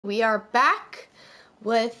We are back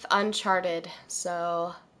with Uncharted,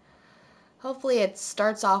 so hopefully it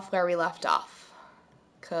starts off where we left off,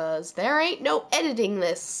 cause there ain't no editing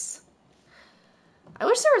this. I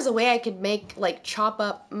wish there was a way I could make, like, chop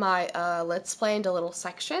up my Let's Play into little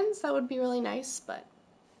sections. That would be really nice, but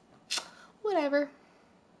whatever.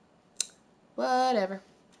 Whatever.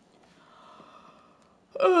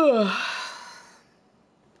 Ugh.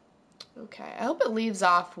 Okay, I hope it leaves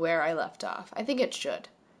off where I left off. I think it should.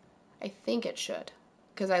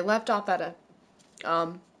 Because I left off at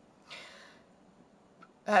a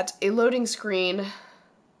loading screen.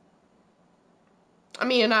 I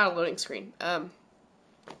mean, not a loading screen. The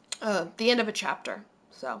end of a chapter.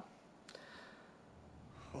 So.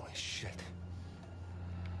 Holy shit.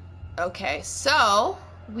 Okay, so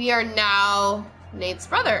we are now Nate's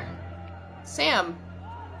brother, Sam.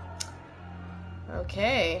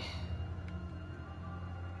 Okay.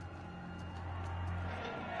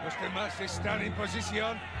 Los demás están en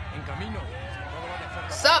posición. En camino.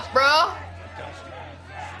 What's up, bro?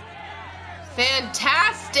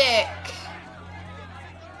 Fantastic!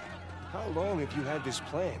 How long have you had this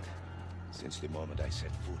planned? Since the moment I set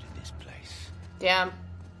foot in this place. Damn.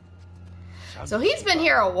 So he's been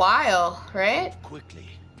here a while, right? Quickly.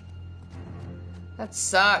 That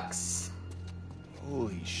sucks.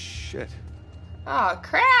 Holy shit. Oh,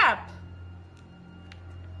 crap!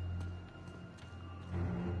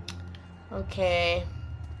 Okay.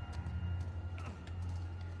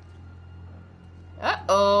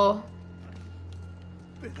 Uh-oh.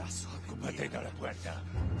 Pedazo de mierda. La puerta.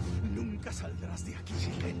 Nunca saldrás de aquí.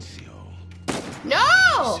 Silencio.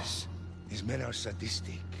 No! Jesus. These men are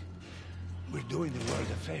sadistic. We're doing the world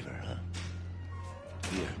a favor, huh?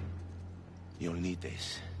 Here. You'll need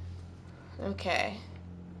this. Okay.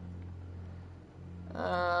 Come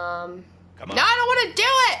on. No, I don't want to do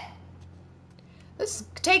it! This is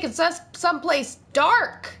taking us someplace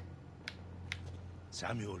dark.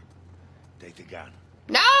 Samuel, take the gun.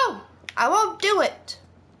 No! I won't do it.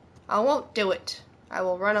 I won't do it. I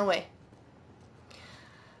will run away.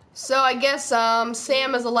 So I guess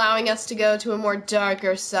Sam is allowing us to go to a more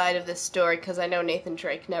darker side of this story, because I know Nathan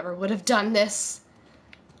Drake never would have done this.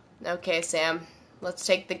 Okay, Sam. Let's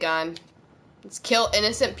take the gun. Let's kill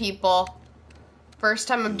innocent people. First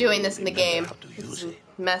time I'm doing this in the game. This is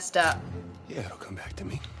messed up. Yeah, it'll come back to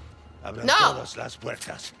me. No! Todas las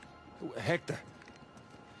puertas. Hector,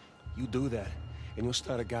 you do that, and you'll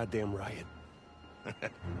start a goddamn riot.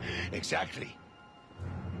 Exactly.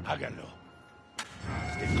 Háganlo.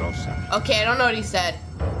 Stay close, Sam. Okay, I don't know what he said.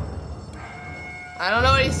 I don't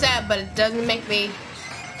know what he said, but it doesn't make me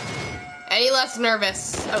any less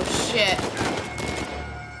nervous. Oh, shit.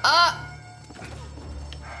 Ah!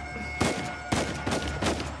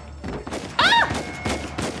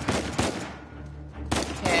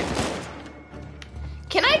 Okay.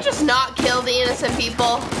 Can I just not kill the innocent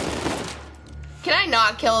people? Can I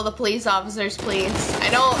not kill the police officers, please? I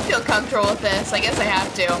don't feel comfortable with this. I guess I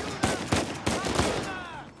have to.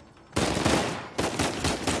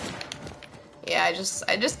 Yeah, I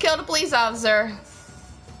just killed a police officer.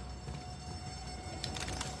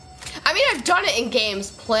 I mean, I've done it in games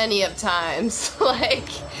plenty of times. Like,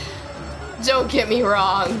 don't get me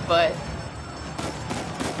wrong, but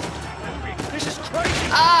This is crazy.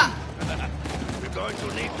 ah! We're going to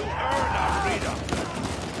need to earn our freedom.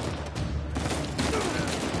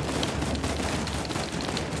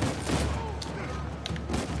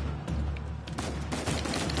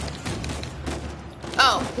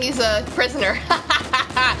 Oh, he's a prisoner.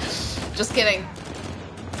 Just kidding.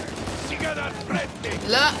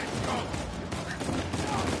 Look.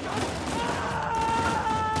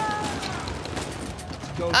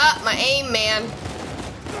 Ah, my aim, man.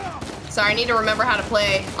 Sorry, I need to remember how to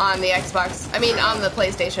play on the Xbox. I mean, on the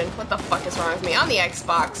PlayStation. What the fuck is wrong with me? On the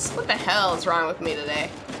Xbox. What the hell is wrong with me today?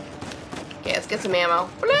 Okay, let's get some ammo.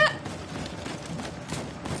 Blah.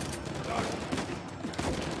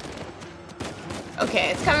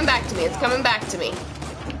 Okay, it's coming back to me. It's coming back to me.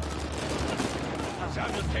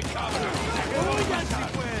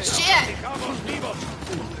 Shit!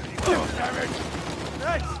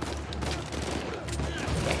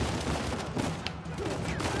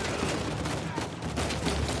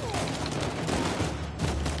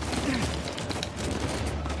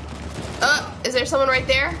 Is there someone right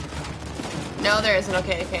there? No, there isn't.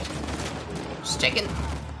 Okay, okay. Just checking.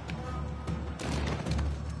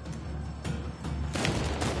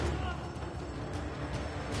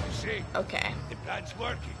 Okay. The plan's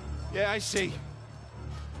working. Yeah, I see.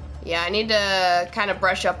 Yeah, I need to kind of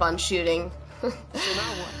brush up on shooting.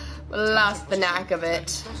 Lost the knack of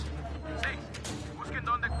it.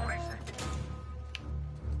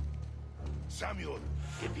 Samuel,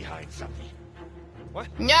 get behind something. What?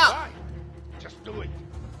 No. Why? Just do it.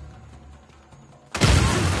 You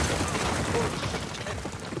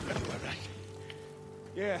all right?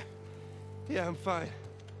 Yeah. Yeah, I'm fine.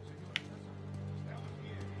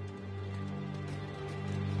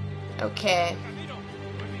 Okay.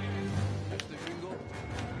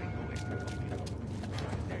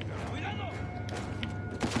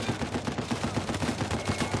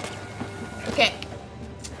 Okay.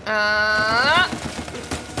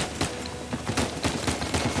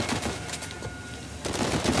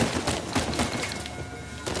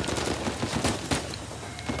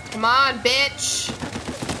 Come on, bitch.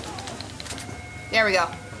 There we go.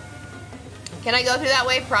 Can I go through that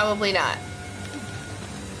way? Probably not.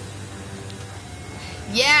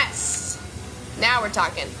 Yes! Now we're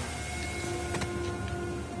talking.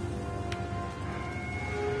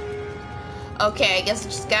 Okay, I guess I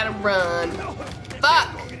just gotta run.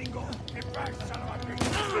 Fuck!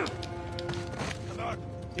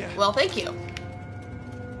 Well, thank you.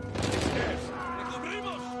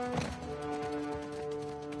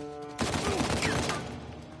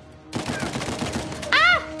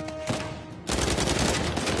 Ah!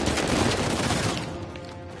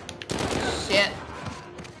 Shit.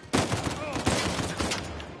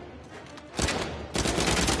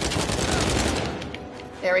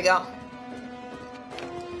 There we go.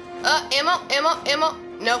 Ammo.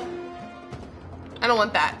 Nope. I don't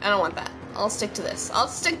want that. I don't want that. I'll stick to this. I'll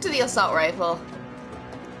stick to the assault rifle.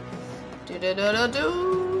 Do.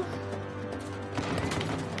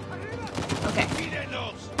 Okay.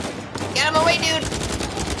 Get him away, dude.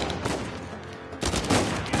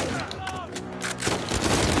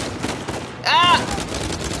 Ah!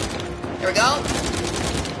 There we go.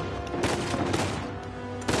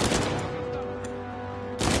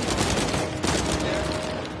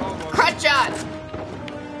 Crutch shot.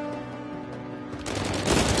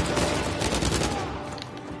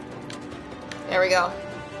 There we go.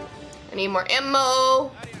 I need more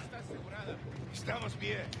ammo.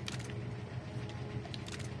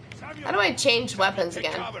 How do I change weapons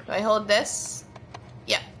again? Do I hold this?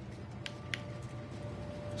 Yep.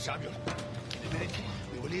 Samuel, in a minute,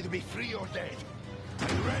 we will either be free or dead. Are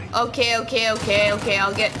you ready? Okay,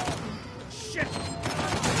 I'll get... Shit!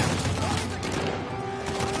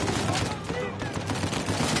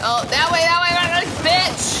 Oh, that way,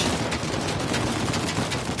 bitch!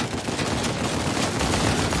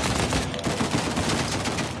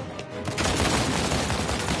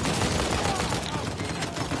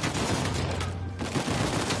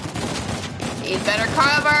 Need better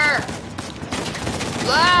cover!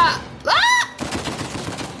 Ah! Ah!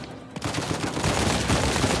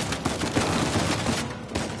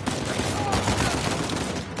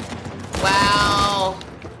 Wow.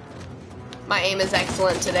 My aim is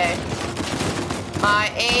excellent today. My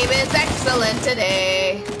aim is excellent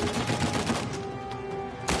today.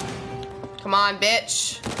 Come on,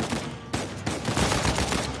 bitch.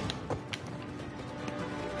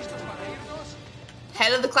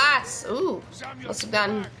 Head of the class. Ooh. Must have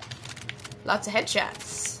gotten lots of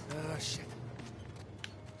headshots. Shit.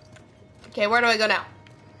 Okay, where do I go now?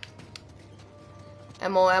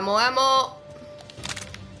 Ammo.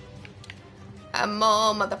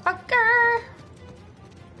 Ammo, motherfucker.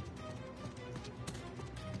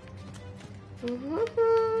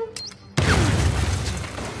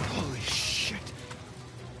 Holy shit.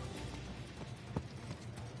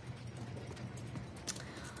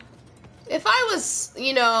 If I was,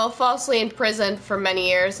 you know, falsely imprisoned for many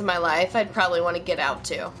years of my life, I'd probably want to get out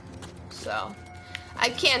too. So, I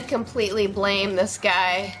can't completely blame this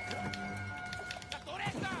guy.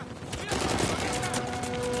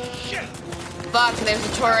 Shit. Fuck, there's a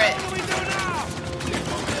turret. What do we do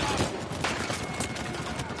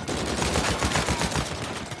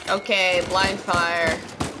now? Okay, blind fire.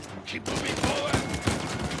 Keep moving forward.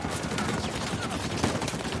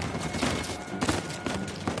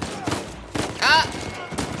 Ah!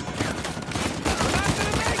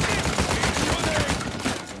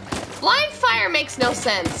 Blind fire makes no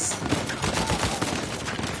sense.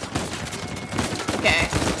 Okay.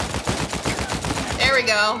 There we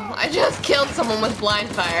go. I just killed someone with blind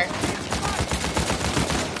fire.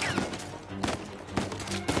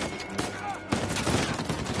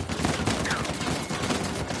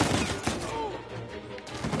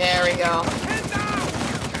 There we go.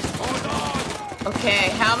 Okay,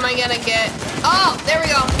 how am I gonna get... Oh, there we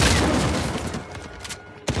go.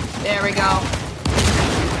 There we go.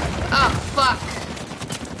 Oh, fuck.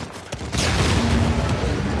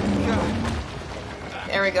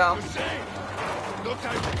 There we go. No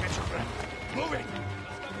time to catch your breath. Moving.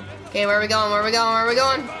 Okay, where are we going?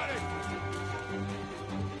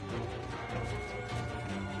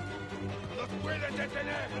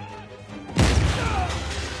 detener!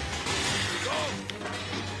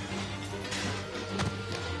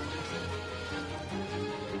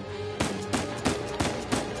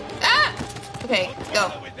 Ah! Okay,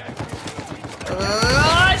 go.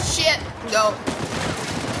 Oh, shit! Go.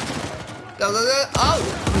 Go, go, go. Oh,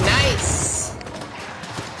 nice.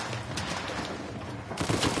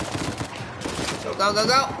 Go, go, go,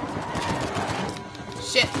 go.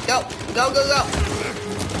 Shit, go. Go, go, go.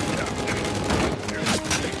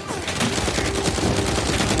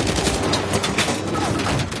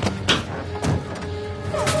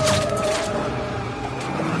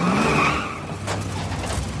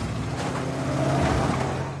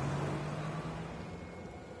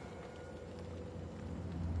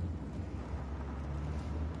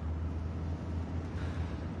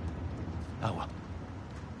 Agua.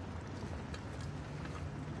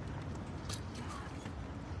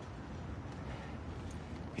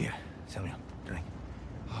 Here, Samuel, drink.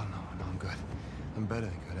 Oh, no, I'm good. I'm better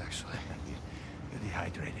than good, actually. You're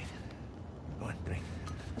dehydrated. Go on, drink.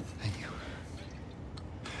 Thank you.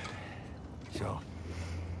 So,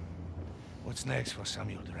 what's next for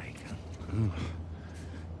Samuel Drake, huh?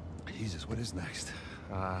 Jesus, what is next?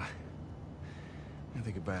 I'm gonna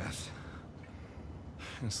take a bath.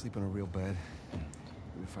 I'm gonna sleep in a real bed.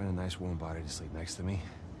 Maybe find a nice warm body to sleep next to me.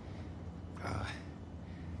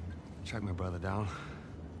 Track my brother down.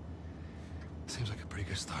 Seems like a pretty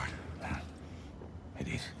good start. It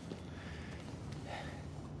is.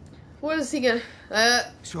 What is he gonna...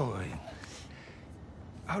 So,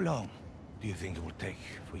 how long do you think it will take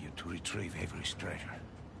for you to retrieve Avery's treasure?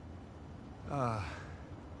 I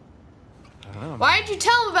don't know. Why'd you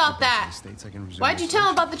tell him about Get back to that? the States, I can resume Why'd you tell him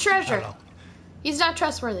research. about the treasure? How long? He's not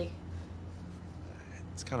trustworthy.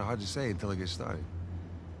 It's kind of hard to say until I get started.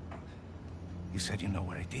 You said you know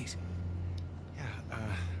where it is. Yeah,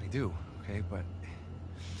 I do, okay, but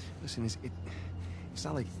listen, it's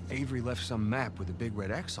not like Avery left some map with a big red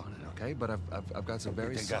X on it, okay? But I've got some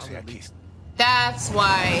very solid leads. That's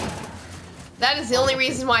why. That is the only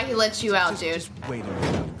reason why he lets you out, dude. Just wait a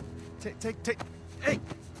minute. Hey,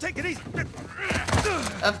 take it easy.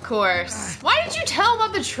 Of course. Why did you tell him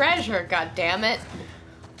about the treasure? God damn it.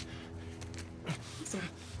 It's a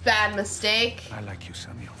bad mistake. I like you,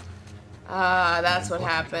 Samuel. Ah, that's what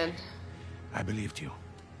happened. I believed you.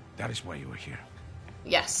 That is why you were here.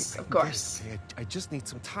 Yes, of course. Okay, I just need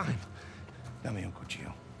some time. Dame un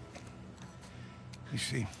cuchillo. You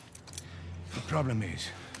see, the problem is,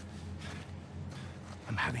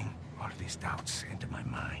 I'm having all of these doubts into my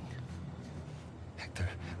mind. Hector,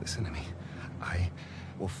 listen to me. I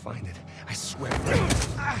will find it. I swear.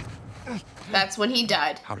 That's when he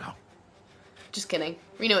died. How long? Just kidding.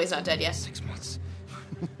 We know he's not dead yet. 6 months.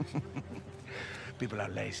 People are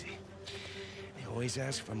lazy. They always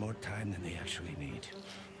ask for more time than they actually need.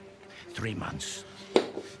 3 months.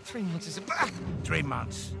 3 months is a... 3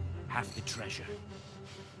 months. Half the treasure.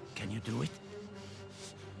 Can you do it?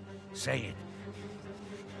 Say it.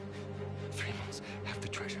 3 months, half the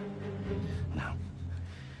treasure. Now,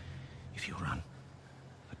 if you run,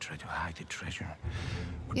 or try to hide the treasure...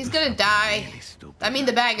 He's gonna die. really stupid. I mean,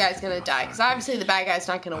 the bad guy's gonna die. Because obviously the bad guy's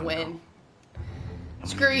not gonna win.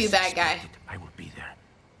 Screw you, bad guy. I will be there.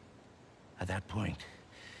 At that point,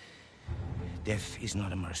 death is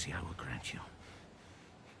not a mercy I will grant you.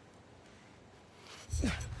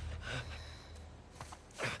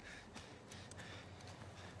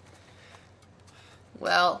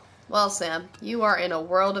 Well, Sam, you are in a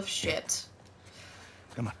world of shit.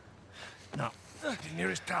 Come on. Now, the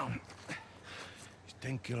nearest town is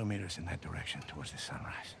 10 kilometers in that direction towards the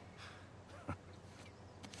sunrise.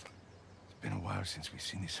 It's been a while since we've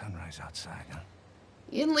seen the sunrise outside, huh?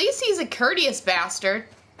 At least he's a courteous bastard.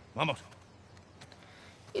 Vamos.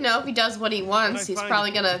 You know, if he does what he wants, he's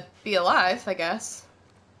probably gonna be alive, I guess.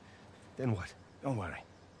 Then what? Don't worry.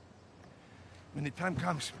 When the time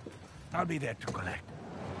comes, I'll be there to collect.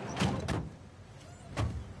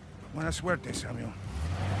 Buena suerte, Samuel.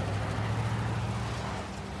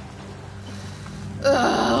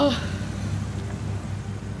 Ugh.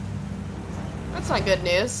 That's not good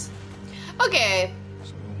news. Okay.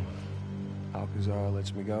 So, Alcazar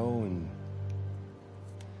lets me go, and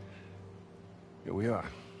here we are.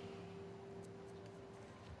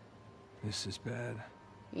 This is bad.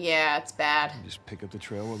 Yeah, it's bad. Just pick up the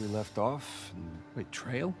trail where we left off, and... Wait,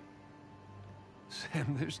 trail?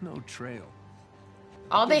 Sam, there's no trail.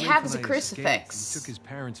 All they Rafe have and is a I crucifix. escaped. He took his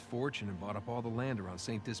parents' fortune and bought up all the land around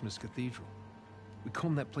St. Dismas Cathedral. We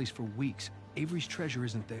combed that place for weeks. Avery's treasure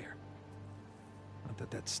isn't there. Not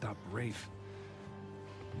that that stopped Rafe.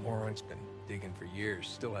 The moron's been digging for years,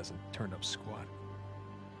 still hasn't turned up squat.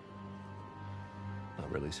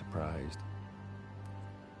 not really surprised.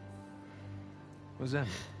 What does that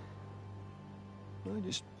mean? I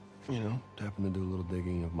just, happened to do a little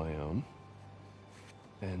digging of my own.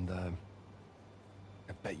 And,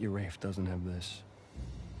 I bet your Rafe doesn't have this.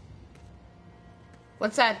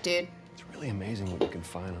 What's that, dude? It's really amazing what you can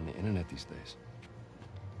find on the internet these days.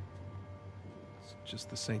 It's just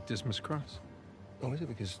the St. Dismas cross. Oh, is it?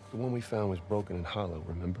 Because the one we found was broken and hollow,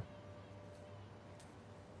 remember?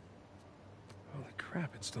 Holy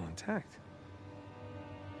crap, it's still intact.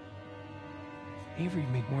 Avery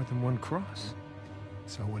made more than one cross.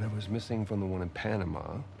 So whatever's missing from the one in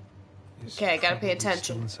Panama... is Okay, I gotta pay probably attention.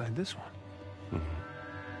 Still inside this one.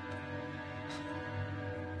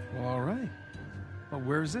 Well, all right. Well,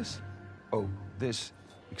 where is this? Oh, this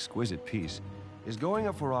exquisite piece is going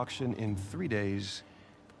up for auction in 3 days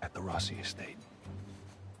at the Rossi estate.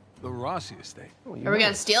 The Rossi estate. Oh, Are we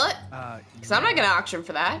gonna steal it? Because I'm not gonna auction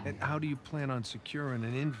for that. And how do you plan on securing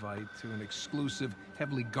an invite to an exclusive,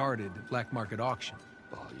 heavily guarded black market auction?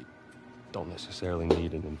 Well, you don't necessarily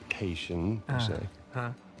need an invitation, per se.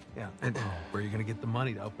 Huh? Yeah. And where are you gonna get the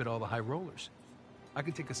money to outbid all the high rollers? I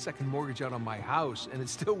could take a second mortgage out on my house, and it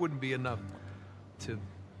still wouldn't be enough to...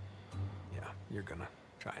 Yeah, you're gonna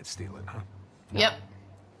try and steal it, huh? Yep.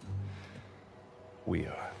 We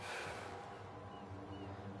are.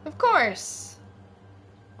 Of course.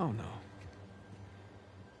 Oh, no.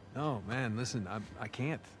 No, man, listen, I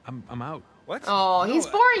can't. I'm out. What? Oh, he's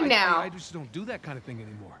No, boring now. I just don't do that kind of thing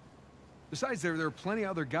anymore. Besides, there are plenty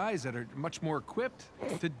of other guys that are much more equipped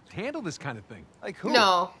to handle this kind of thing. Like who?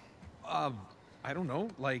 No. I don't know,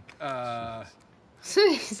 like,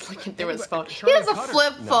 He's looking through his phone. He Charlie has a Cutter.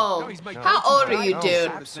 flip No. phone. No, he's my How go-to old are guy. you, No,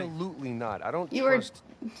 dude? absolutely not. I don't You were- trust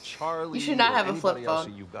Charlie. You should not or have a flip anybody else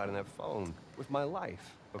phone. that you've got in that phone with my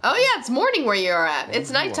life. Okay? Oh yeah, it's morning where you're at. It's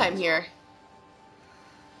What do you nighttime want? here.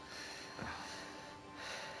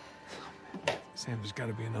 Sam, there's got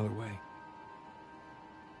to be another way.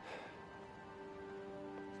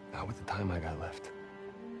 Not with the time I got left.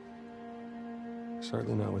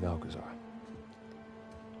 Certainly not with Alcazar.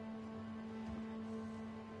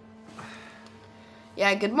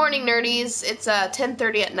 Yeah, good morning, nerdies. It's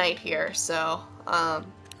 10:30 at night here, so yeah,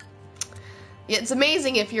 it's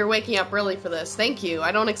amazing if you're waking up early for this. Thank you.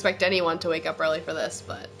 I don't expect anyone to wake up early for this,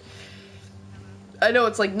 but I know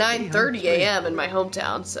it's like 9:30 a.m. in my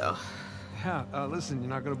hometown, so Yeah, listen, you're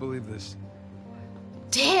not gonna believe this.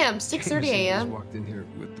 damn, 6:30 Jameson just a.m. walked in here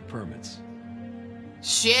with the permits.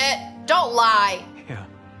 Shit, don't lie. Yeah.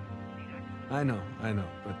 I know,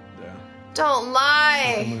 but Don't I'm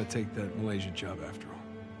lie. gonna take that Malaysia job after all.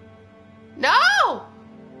 No!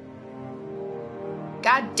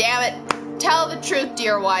 God damn it. Tell the truth,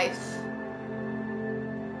 dear wife.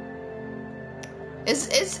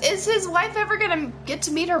 Is his wife ever gonna get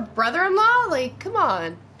to meet her brother-in-law? Like, come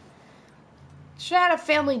on. Should have had a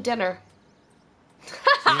family dinner.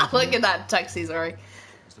 Look at that tux he's wearing.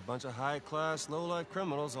 Just a bunch of high-class, low-life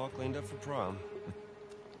criminals all cleaned up for prom.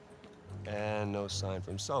 And no sign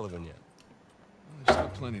from Sullivan yet. There's still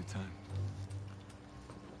plenty of time.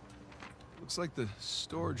 Looks like the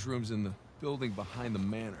storage room's in the building behind the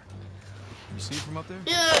manor. You see it from up there?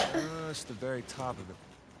 Yeah, It's the very top of it.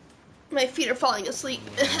 my feet are falling asleep.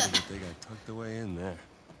 I think they got tucked away in there.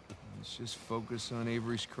 Let's just focus on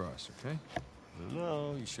Avery's cross, okay?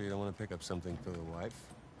 No, you sure you don't want to pick up something for the wife?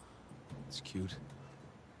 It's cute.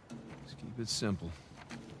 Just keep it simple.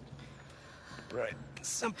 Right.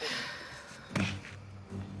 Simple.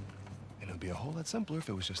 It'd be a whole lot simpler if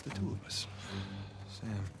it was just the two of us. Sam,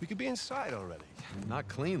 We could be inside already. not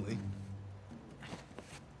cleanly.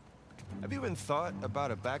 Have you even thought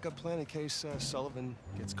about a backup plan in case Sullivan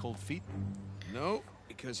gets cold feet? No,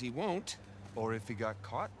 because he won't. Or if he got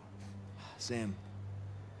caught? Sam,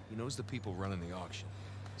 he knows the people running the auction.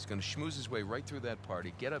 He's gonna schmooze his way right through that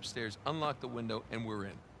party, get upstairs, unlock the window, and we're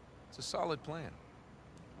in. It's a solid plan.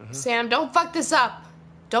 Sam, don't fuck this up.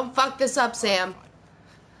 Don't fuck this up, Sam.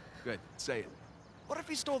 Good, say it. What if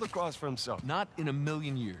he stole the cross for himself? Not in a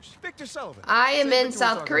million years. Victor Sullivan. I am Same in Victor we're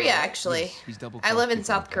South talking Korea, about. actually. Yes, he's double I live in crossed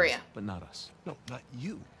South people Korea. but not us. No, not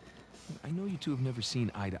you. I know you two have never seen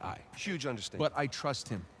eye to eye, Huge understanding. but I trust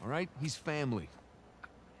him, all right? He's family.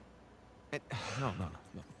 And, no.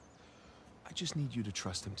 I just need you to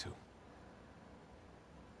trust him, too.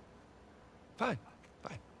 Fine.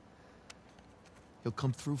 He'll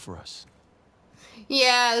come through for us.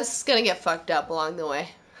 Yeah, this is gonna get fucked up along the way.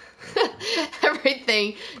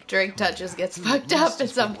 Everything Drake touches gets fucked up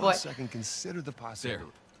at some For 1 point. second, consider the possibility.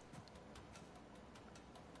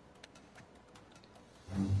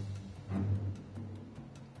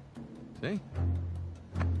 See?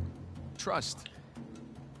 Trust.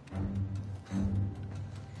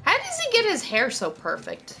 he get his hair so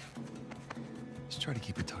perfect? Just try to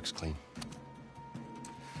keep your tux clean.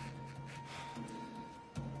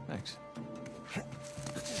 Thanks.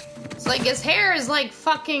 It's like his hair is like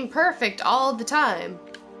fucking perfect all the time.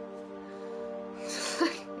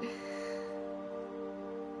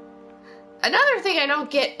 Another thing I don't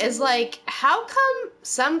get is like, how come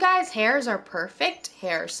some guys' hairs are perfect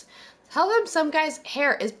hairs? How come some guys'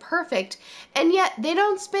 hair is perfect and yet they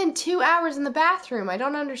don't spend 2 hours in the bathroom? I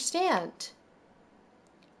don't understand.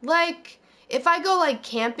 Like, if I go like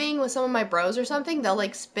camping with some of my bros or something, they'll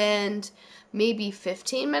like spend maybe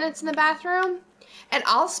 15 minutes in the bathroom. And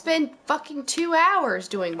I'll spend fucking 2 hours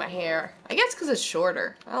doing my hair. I guess because it's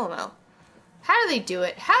shorter. I don't know. How do they do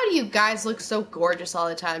it? How do you guys look so gorgeous all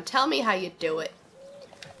the time? Tell me how you do it.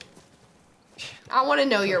 I want to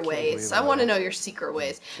know your ways. I want to know your secret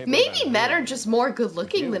ways. Maybe men are just more good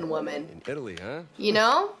looking than women. In Italy, huh? You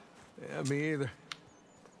know? Yeah, me either.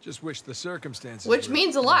 Just wish the circumstances. Which were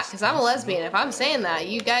means a lot, less because I'm a tense. lesbian. If I'm saying that,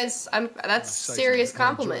 you guys, that's a Sights serious are more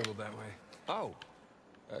compliment. enjoyable that way. Oh.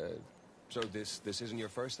 So this isn't your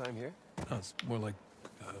first time here? No, it's more like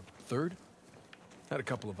third. Had a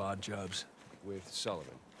couple of odd jobs. With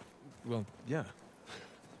Sullivan. Well, yeah.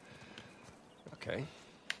 Okay.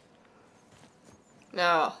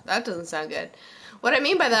 No, that doesn't sound good. What I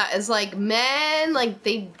mean by that is like men, like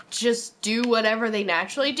they just do whatever they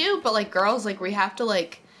naturally do, but like girls, like we have to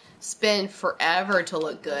like spend forever to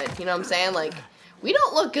look good. You know what I'm saying? Like we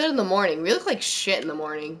don't look good in the morning. We look like shit in the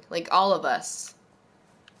morning. Like all of us.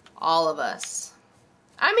 All of us.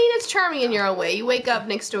 I mean, it's charming in your own way. You wake up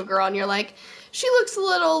next to a girl and you're like, she looks a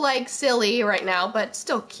little like silly right now, but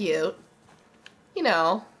still cute. You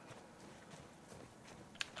know.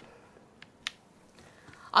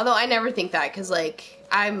 Although I never think that, because like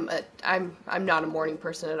I'm not a morning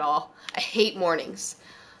person at all. I hate mornings.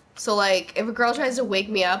 So like if a girl tries to wake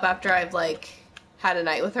me up after I've like had a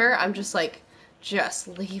night with her, I'm just like, just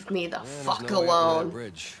leave me the fuck There's no way up on that alone.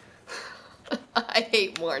 bridge. I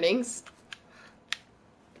hate mornings.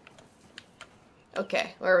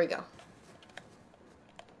 Okay, where we go?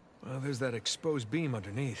 Well, there's that exposed beam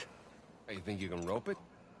underneath. Hey, you think you can rope it?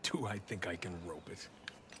 Do I think I can rope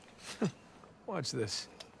it? Watch this.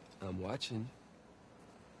 I'm watching.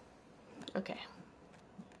 Okay.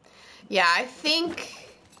 Yeah, I think...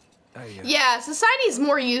 I, Yeah, society's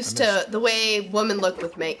more used to the way women look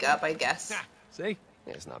with makeup, I guess. See?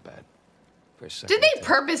 Yeah, it's not bad. For a second. Did they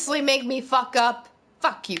purposely make me fuck up?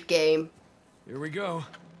 Fuck you, game. Here we go.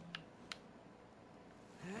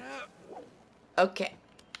 Okay.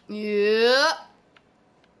 Yeah.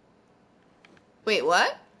 Wait,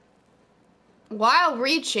 what? While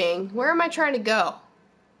reaching, where am I trying to go?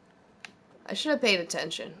 I should have paid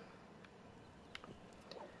attention.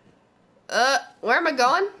 Where am I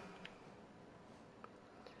going?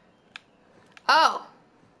 Oh,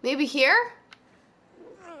 maybe here?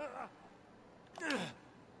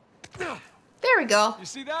 There we go. You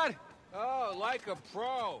see that? Oh, like a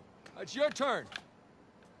pro. It's your turn.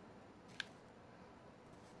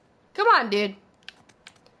 Come on, dude.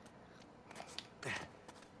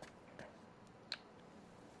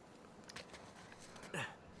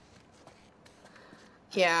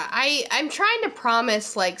 Yeah, I'm trying to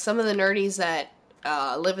promise, like, some of the nerdies that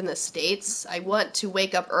live in the States, I want to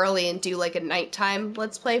wake up early and do, like, a nighttime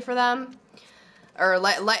Let's Play for them. Or,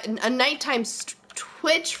 like a nighttime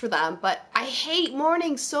Twitch for them, but I hate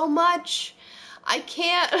mornings so much. I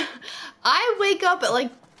can't... I wake up at,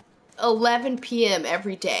 like, 11 p.m.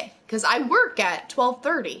 every day, because I work at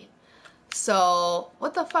 12:30. So,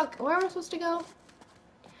 what the fuck? Where am I supposed to go?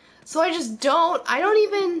 So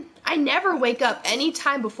I never wake up any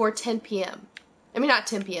time before 10 p.m. I mean, not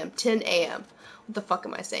 10 p.m., 10 a.m. What the fuck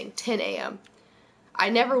am I saying? 10 a.m. I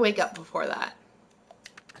never wake up before that.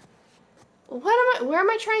 Where am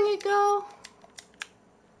I trying to go?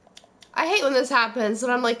 I hate when this happens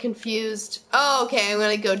and I'm like confused. Oh, okay, I'm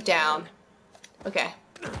gonna go down. Okay.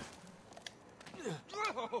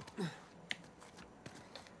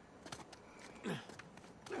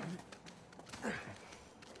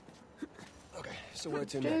 Okay, so where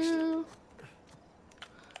to next?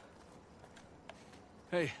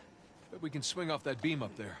 Hey, bet we can swing off that beam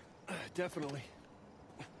up there. Definitely.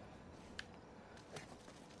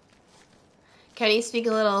 Can you speak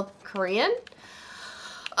a little Korean?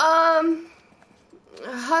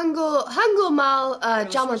 한국말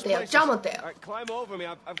잘 못해요. 잘 못해요. All right, climb over me.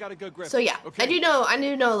 I've got a good grip. So yeah, Okay. I do know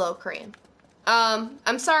a little Korean.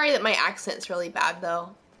 I'm sorry that my accent's really bad though.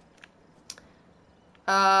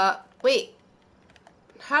 Wait.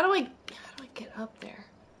 How do I get up there?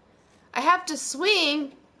 I have to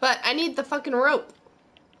swing, but I need the fucking rope.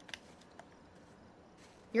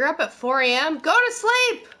 You're up at 4 a.m.? Go to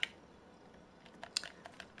sleep!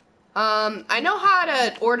 I know how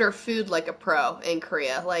to order food like a pro in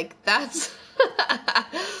Korea. Like, that's...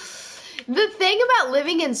 The thing about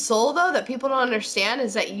living in Seoul, though, that people don't understand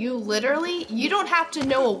is that you don't have to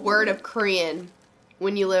know a word of Korean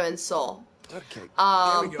when you live in Seoul. Okay.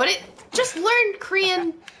 But just learn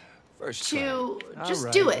Korean First to, try. just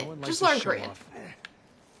All do right, it. no one Just likes learn to show Korean. off.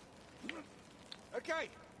 Okay,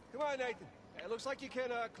 come on, Nathan. It looks like you can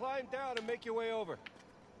climb down and make your way over.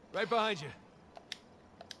 Right behind you.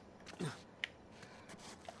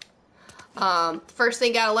 First thing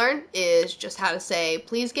you gotta learn is just how to say,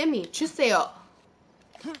 please give me, 주세요.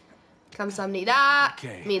 감사합니다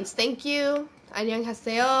Okay. means thank you.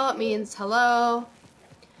 안녕하세요 means hello.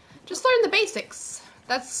 Just learn the basics.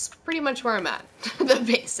 That's pretty much where I'm at. The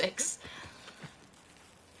basics.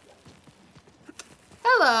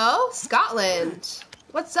 Hello, Scotland.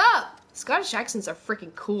 What's up? Scottish accents are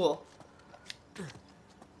freaking cool.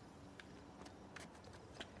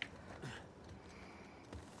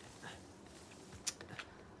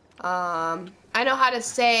 I know how to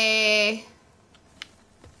say,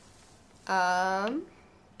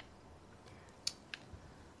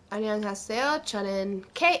 안녕하세요. 저는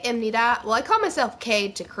K입니다. Well, I call myself K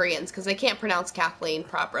to Koreans because I can't pronounce Kathleen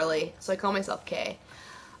properly, so I call myself K.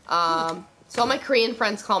 So all my Korean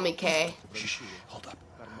friends call me K. Hold up.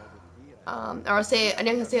 Or I'll say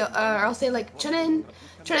안녕하세요. Or I'll say like 저는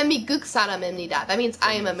미국 사람입니다. That means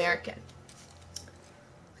I am American.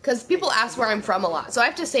 Because people ask where I'm from a lot, so I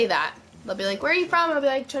have to say that. They'll be like, "Where are you from?" I'll be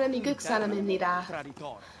like, "저는 미국 사람입니다."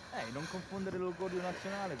 Non confondere l'orgoglio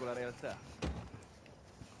nazionale con la realtà.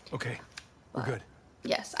 Okay, we're good.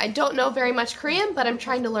 Yes, I don't know very much Korean, but I'm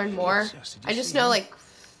trying to learn more. I just know like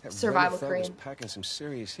That survival Rutherford was Korean. packing some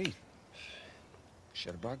serious heat.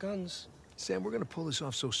 Should have brought guns. Sam, we're gonna pull this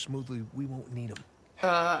off so smoothly we won't need them.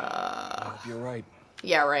 I hope you're right.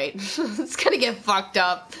 Yeah, right. It's gonna get fucked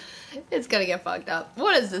up. It's gonna get fucked up.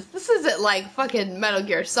 What is this? This isn't like fucking Metal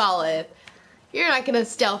Gear Solid. You're not gonna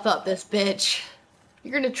stealth up this bitch.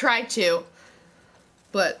 You're gonna try to.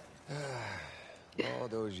 But, All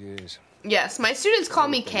those years. yes, my students call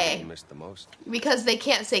me K. Missed the most. Because they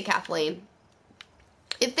can't say Kathleen.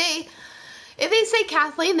 If they say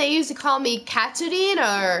Kathleen, they usually call me Katudine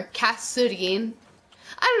or Kasudine.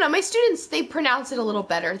 I don't know, my students, they pronounce it a little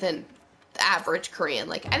better than the average Korean.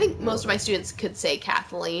 Like, I think most of my students could say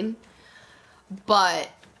Kathleen. But,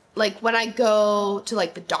 like, when I go to,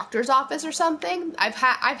 like, the doctor's office or something, I've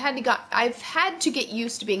had to get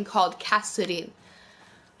used to being called Kasudine.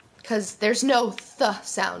 Because there's no th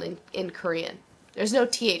sound in Korean. There's no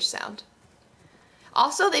th sound.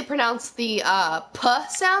 Also, they pronounce the p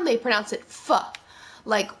sound, they pronounce it f.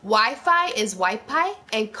 Like, Wi-Fi is Wi-Fi,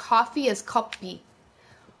 and coffee is kopi.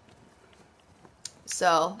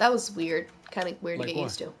 So, that was weird. Kind of weird Like to get what?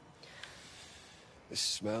 used to. The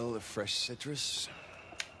smell of fresh citrus.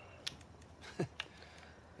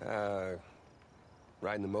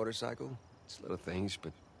 Riding the motorcycle. It's little things,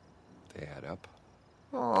 but they add up.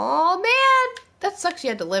 Aw, man! That sucks you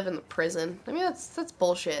had to live in the prison. I mean, that's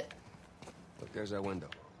bullshit. Look, there's our window.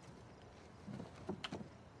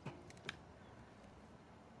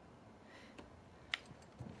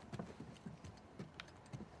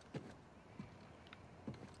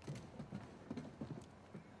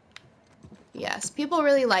 Yes, people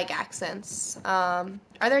really like accents. Are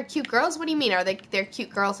there cute girls? What do you mean? Are there cute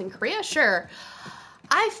girls in Korea? Sure.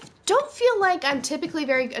 Don't feel like I'm typically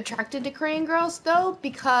very attracted to Korean girls, though,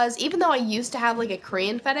 because even though I used to have, like, a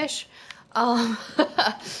Korean fetish,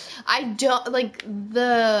 I don't, like,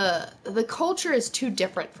 the culture is too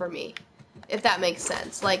different for me, if that makes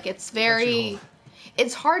sense. Like, it's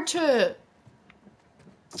hard to,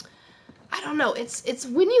 I don't know, it's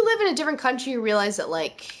when you live in a different country, you realize that,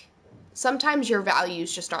 like, sometimes your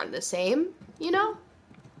values just aren't the same, you know?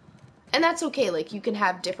 And that's okay, like, you can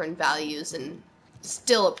have different values and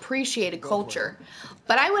still appreciate a culture.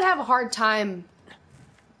 But I would have a hard time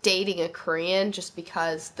dating a Korean just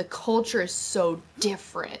because the culture is so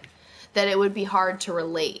different that it would be hard to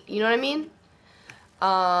relate. You know what I mean?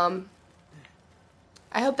 I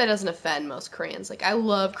hope that doesn't offend most Koreans. Like, I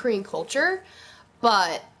love Korean culture,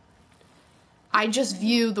 but I just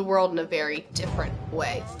view the world in a very different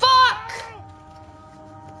way. Fuck!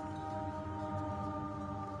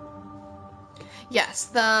 Yes,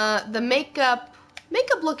 the makeup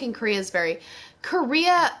look in Korea is very...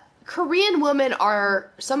 Korean women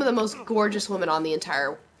are some of the most gorgeous women on the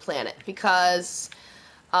entire planet because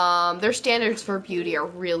their standards for beauty are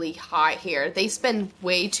really high here. They spend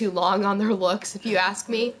way too long on their looks, if you ask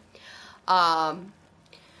me. But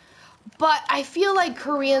I feel like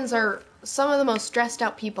Koreans are some of the most stressed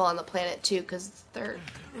out people on the planet too, because they're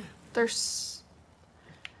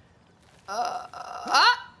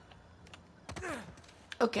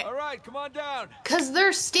okay. All right, come on down. Because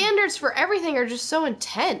their standards for everything are just so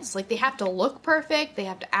intense. Like, they have to look perfect, they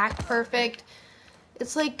have to act perfect.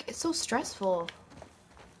 It's like, it's so stressful.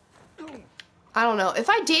 I don't know. If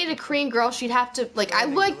I dated a Korean girl, she'd have to, like, I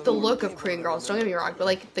like the look of Korean girls, don't get me wrong, but,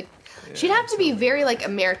 like, she'd have to be very, like,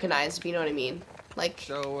 Americanized, if you know what I mean. Like,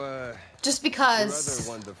 So, just your because, other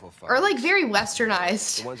wonderful or, like, followers. very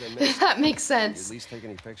westernized, The ones I if missed. that makes You sense. at least take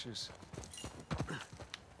any pictures?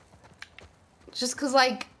 Just because,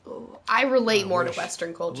 like, I relate more to wish.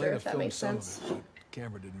 Western I culture, later if that filmed makes some of sense. it, but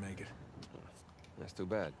camera didn't make it. That's too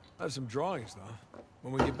bad. I have some drawings, though.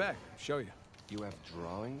 When we get back, I'll show you. You have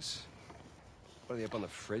drawings? What, are they up on the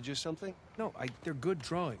fridge or something? No, they're good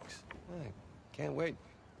drawings. I can't wait.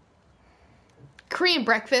 Korean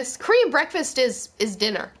breakfast. Korean breakfast is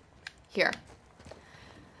dinner here.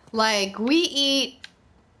 Like, we eat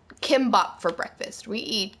kimbap for breakfast. We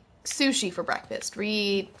eat sushi for breakfast. We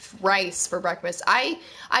eat rice for breakfast. I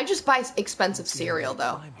just buy expensive cereal,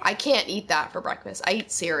 though. I can't eat that for breakfast. I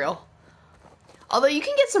eat cereal. Although you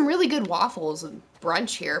can get some really good waffles and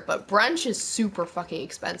brunch here, but brunch is super fucking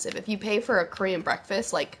expensive. If you pay for a Korean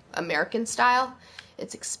breakfast, like American style,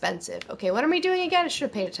 it's expensive. Okay, what am I doing again? I should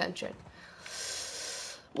have paid attention.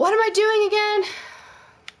 What am I doing again?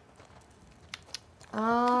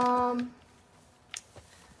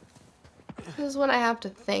 This is when I have to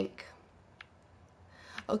think.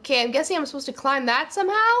 Okay, I'm guessing I'm supposed to climb that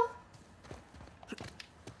somehow?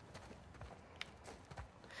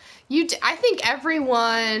 I think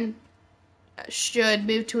everyone should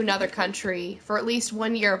move to another country for at least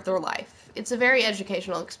 1 year of their life. It's a very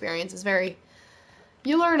educational experience. It's very...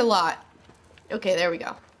 You learn a lot. Okay, there we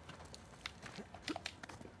go.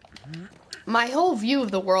 My whole view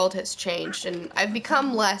of the world has changed, and I've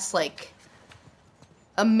become less, like,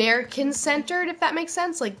 American-centered, if that makes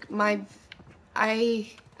sense. Like, I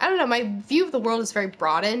don't know, my view of the world is very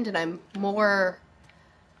broadened, and I'm more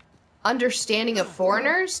understanding of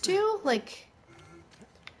foreigners, too. Like,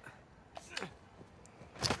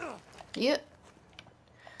 yeah.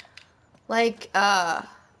 Like, I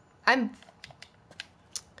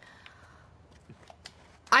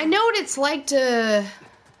know what it's like to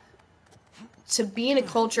be in a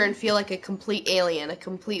culture and feel like a complete alien, a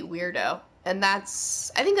complete weirdo. And I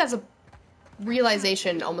think that's a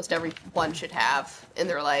realization almost everyone should have in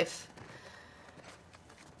their life.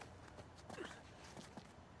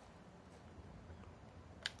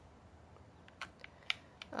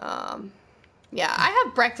 Yeah, I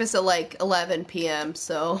have breakfast at like 11 p.m.,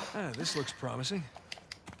 so... This looks promising.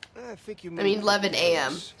 I think you. I mean, 11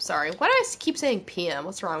 a.m. Sorry. Why do I keep saying p.m.?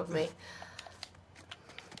 What's wrong with me?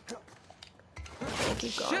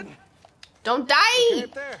 Keep going. Shit. Don't die!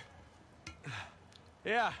 Right there.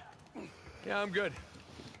 Yeah, I'm good.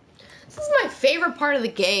 This is my favorite part of the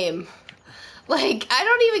game. Like, I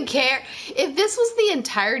don't even care. If this was the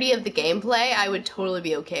entirety of the gameplay, I would totally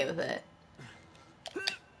be okay with it.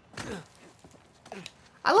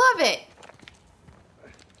 I love it.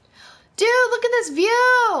 Dude, look at this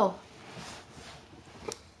view.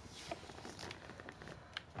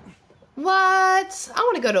 What? I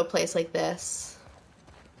want to go to a place like this.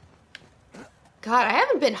 God, I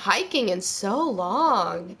haven't been hiking in so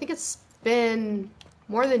long. I think it's been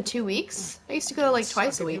more than 2 weeks. I used to go like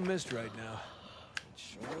twice a week. You missed right now.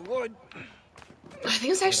 Sure would. I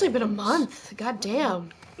think it's actually been a month. God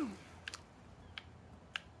damn.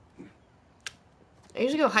 I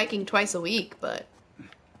usually go hiking twice a week, but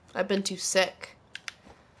I've been too sick.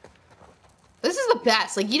 This is the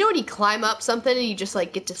best. Like, you know when you climb up something and you just,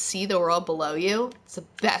 like, get to see the world below you? It's the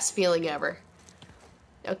best feeling ever.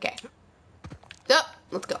 Okay. Up,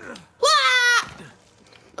 let's go. Ah!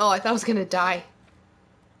 Oh, I thought I was gonna die.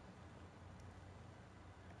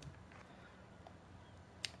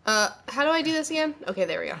 How do I do this again? Okay,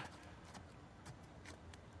 there we go.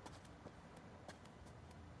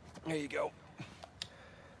 There you go.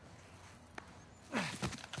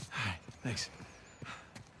 Thanks.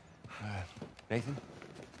 Nathan?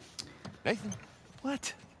 Nathan?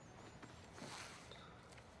 What?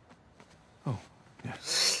 Oh, yeah.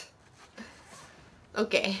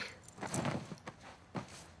 Okay.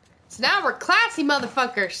 So now we're classy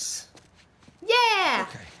motherfuckers. Yeah!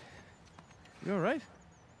 Okay. You all right?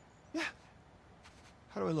 Yeah.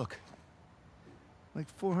 How do I look? Like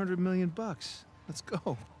 400 million bucks. Let's go.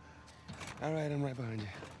 All right, I'm right behind you.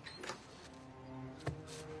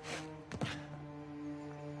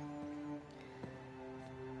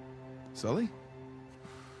 Sully?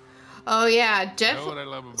 Oh yeah, You know what I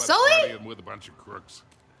love about Sully? partying with a bunch of crooks?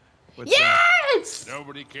 What's that? Yes!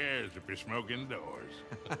 Nobody cares if you smoke indoors.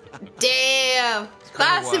 Damn! been a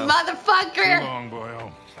Classy while. Too motherfucker! long,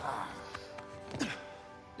 boyo.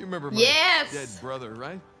 You remember my Yes! dead brother,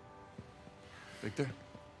 right? Victor?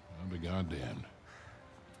 I'll be goddamned.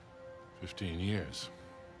 15 years.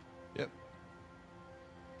 Yep.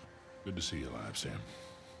 Good to see you alive, Sam.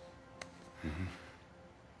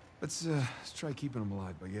 Let's try keeping him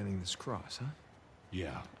alive by getting this cross, huh?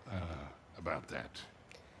 Yeah, about that.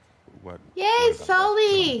 What? Yay, what about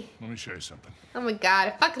Sully! Let me show you something. Oh my god,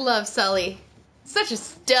 I fucking love Sully. Such a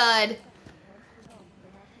stud.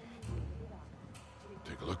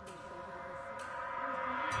 Take a look.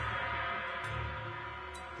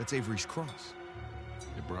 That's Avery's cross.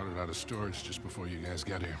 They brought it out of storage just before you guys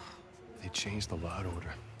got here. They changed the lot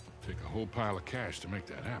order. Take a whole pile of cash to make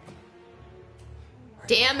that happen.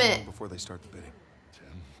 Damn How it. long before they start the bidding? 10,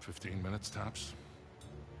 15 minutes tops.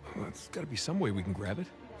 Well, there's got to be some way we can grab it.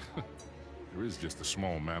 There is just a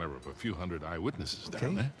small matter of a few hundred eyewitnesses down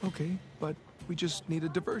Okay, there. okay, but we just need a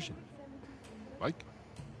diversion. Like?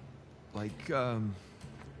 Like I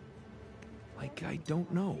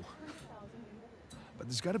don't know. But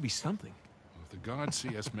there's got to be something. Well, if the guards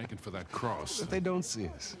see us making for that cross... If they don't see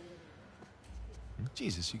us.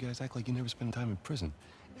 Jesus, you guys act like you never spend time in prison.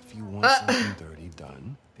 If you want something dirty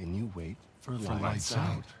done, then you wait for lights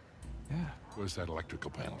out. Yeah. Where's that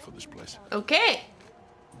electrical panel for this place? Okay.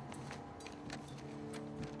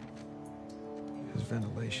 There's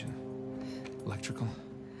ventilation. Electrical.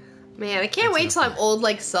 Man, I can't wait till I'm old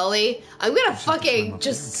like Sully. I'm gonna fucking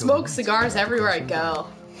just smoke cigars everywhere I go.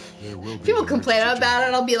 There will be People an complain emergency about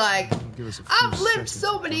it, I'll be like, Give us a few I've lived seconds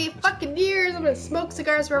so to many process fucking years, I'm gonna smoke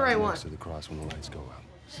cigars wherever I Next want. to the cross when the lights go out.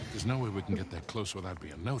 There's no way we can get that close without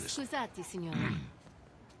being noticed. Scusate, signora.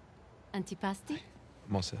 Antipasti?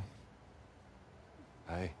 Mossa.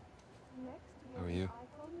 Hi. How are you?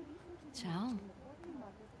 Ciao.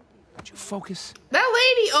 Would you focus? That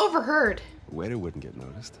lady overheard. The waiter wouldn't get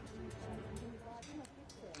noticed.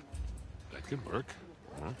 That could work.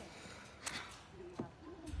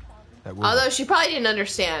 That will. Although she probably didn't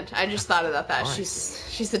understand. I just thought about that. All right. She's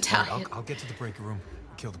All right, Italian. I'll get to the breaker room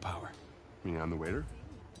and kill the power. You mean I'm the waiter?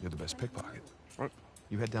 You're the best pickpocket. What?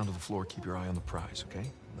 You head down to the floor, keep your eye on the prize, okay?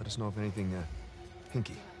 Let us know if anything,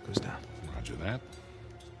 hinky goes down. Roger that.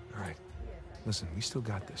 All right. Listen, we still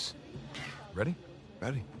got this. Ready?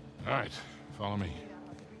 Ready. All right, follow me.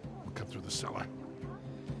 We'll cut through the cellar.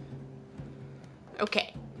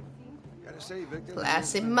 Okay. Gotta say, Victor.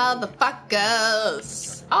 Classy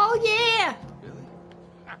motherfuckers. Oh yeah.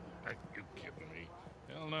 Are you kidding me?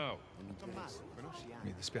 Hell no.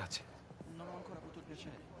 Mi dispiace.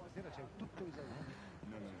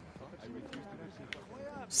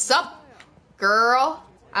 Sup, girl?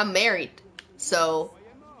 I'm married, so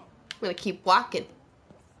I'm gonna keep walking.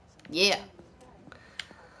 Yeah.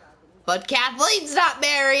 But Kathleen's not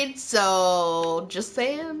married, so just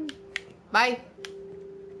saying. Bye.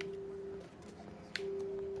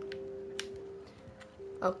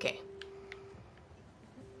 Okay.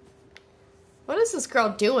 What is this girl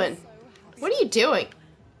doing? What are you doing?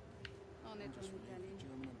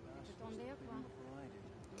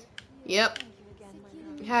 Yep.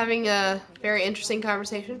 Having a very interesting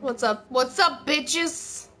conversation. What's up? What's up,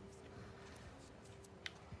 bitches?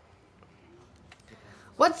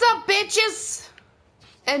 What's up, bitches?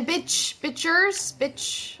 And bitchers?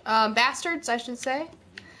 Bastards, I should say.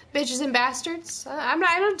 Bitches and bastards. I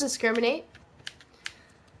don't discriminate.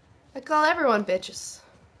 I call everyone bitches.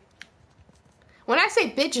 When I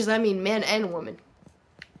say bitches, I mean men and women.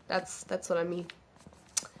 That's what I mean.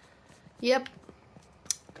 Yep.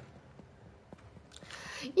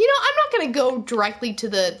 You know, I'm not gonna go directly to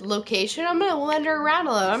the location. I'm gonna wander around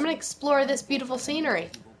a little. I'm gonna explore this beautiful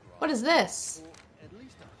scenery. What is this?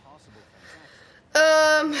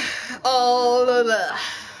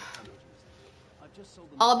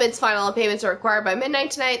 All bids final and payments are required by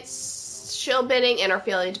midnight tonight. Shill bidding and are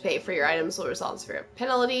failing to pay for your items will result in severe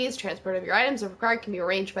penalties. Transport of your items, if required, can be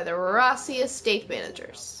arranged by the Rossi estate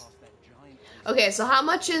managers. Okay, so how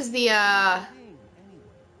much is the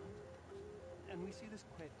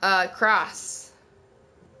cross?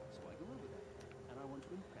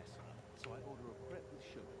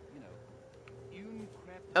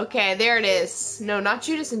 Okay, there it is. No, not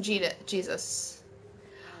Judas and Jesus.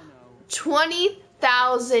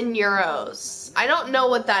 20,000 euros. I don't know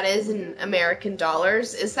what that is in American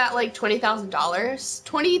dollars. Is that like $20,000?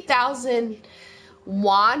 20,000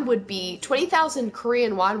 won would be 20,000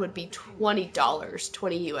 Korean won would be $20,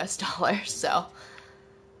 20 US dollars. So,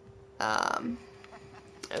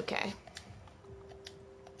 okay.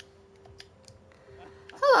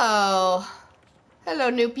 Hello. Hello,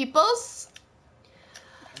 new peoples.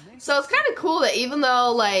 So it's kind of cool that even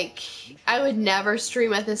though, like, I would never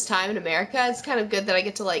stream at this time in America, it's kind of good that I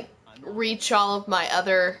get to, like, reach all of my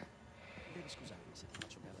other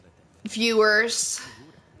viewers,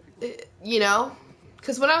 you know?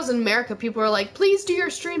 Because when I was in America, people were like, please do your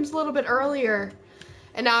streams a little bit earlier.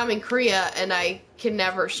 And now I'm in Korea, and I can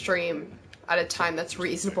never stream at a time that's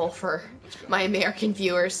reasonable for my American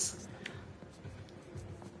viewers.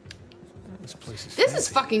 This is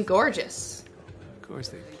fucking gorgeous. Of course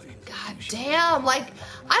they play. God damn, like,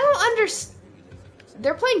 I don't understand.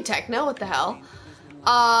 They're playing techno, what the hell?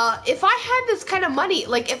 If I had this kind of money,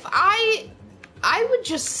 like, if I would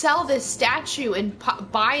just sell this statue and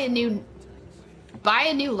buy a new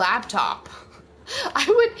laptop.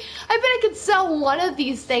 I bet I could sell one of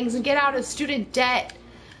these things and get out of student debt.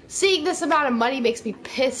 Seeing this amount of money makes me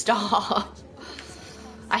pissed off.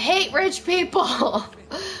 I hate rich people.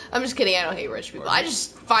 I'm just kidding, I don't hate rich people. I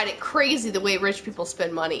just find it crazy the way rich people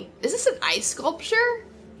spend money. Is this an ice sculpture?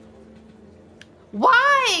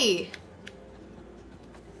 Why?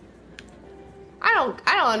 I don't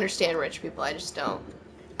understand rich people. I just don't.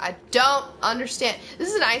 I don't understand. This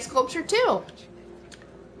is an ice sculpture too.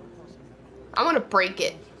 I'm gonna break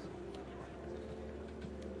it.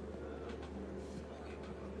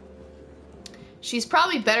 She's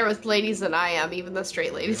probably better with ladies than I am, even the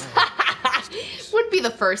straight ladies. Wouldn't be the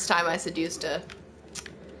first time I seduced a...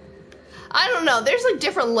 I don't know, there's like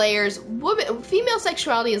different layers. Female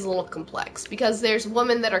sexuality is a little complex because there's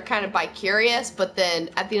women that are kind of bi-curious, but then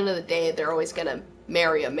at the end of the day, they're always gonna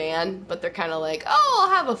marry a man, but they're kind of like, oh, I'll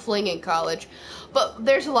have a fling in college. But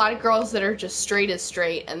there's a lot of girls that are just straight as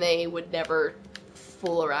straight, and they would never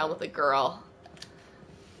fool around with a girl.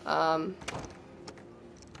 Hell,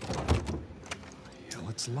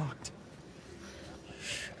 it's locked.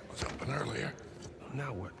 Shit, it was open earlier.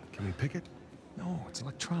 Now what? Can we pick it? No, it's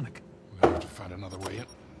electronic. We'll have to find another way in.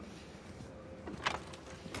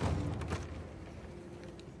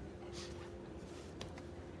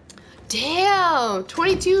 Damn,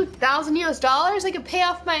 22,000 US dollars? I could pay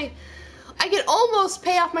off my... I could almost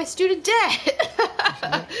pay off my student debt. Key card,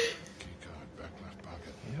 back left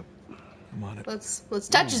pocket. Yep. I'm on it. Let's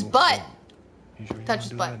touch his butt. You sure you Touch wanna his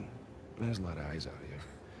do butt. that? There's a lot of eyes out here.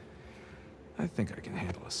 I think I can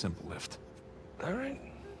handle a simple lift. All right.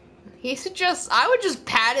 He should just... I would just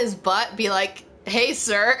pat his butt, be like, hey,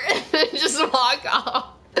 sir, and just walk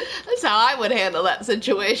off. That's how I would handle that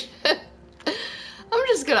situation. I'm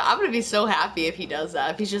gonna be so happy if he does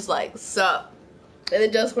that. If he's just like, sup, and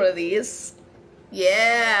then does one of these.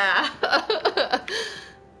 Yeah.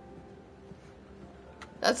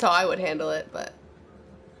 That's how I would handle it, but.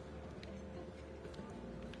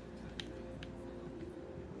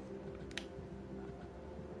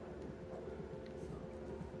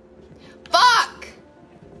 Fuck!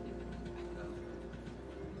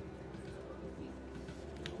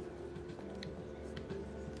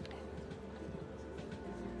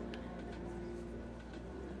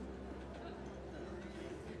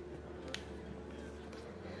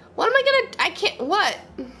 What am I gonna... I can't... What?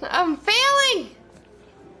 I'm failing!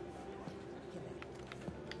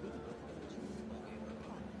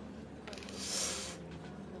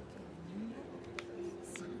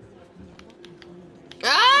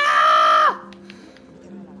 Ah!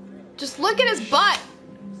 Just look at his butt.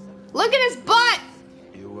 Look at his butt!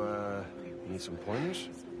 You, need some pointers?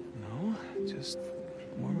 No, just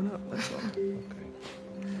warming up, that's all. Okay.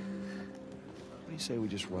 What do you say we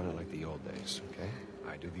just run it like the old days, okay?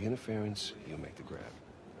 I do the interference, you make the grab,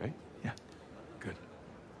 right? Yeah, good.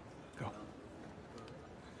 Go.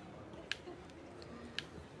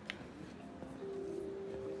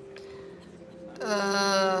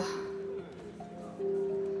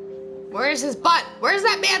 Where's his butt? Where's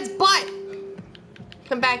that man's butt?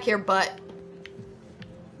 Come back here, butt.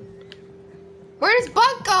 Where'd his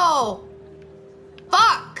butt go?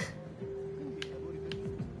 Fuck.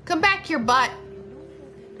 Come back here, butt.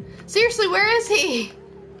 Seriously, where is he?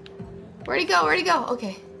 Where'd he go? Where'd he go?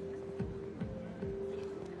 Okay.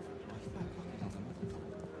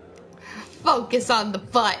 Focus on the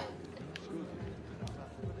butt.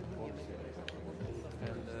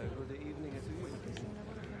 Good evening,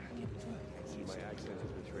 my accent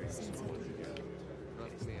is betraying me once again.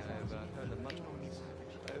 Trust me, I've heard much of this.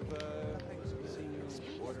 I've seen you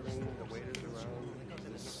ordering the waiters around.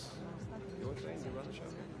 Is this your thing? You run the show?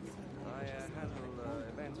 I handle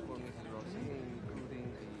events for Mrs. Rossi, including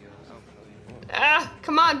the outfit. Ah,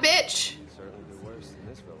 come on, bitch. You certainly do worse than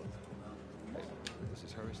this fella. Hey, this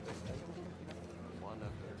is her estate. One of her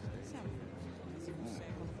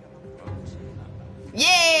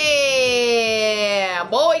Yeah,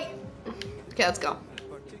 boy. Okay, let's go.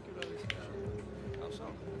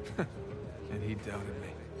 doubted me.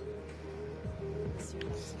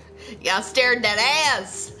 Yeah, staring that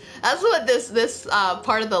ass. That's what this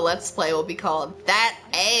part of the Let's Play will be called. That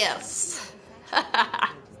ass.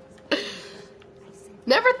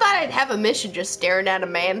 Never thought I'd have a mission just staring at a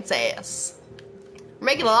man's ass. We're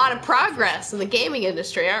making a lot of progress in the gaming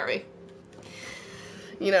industry, aren't we?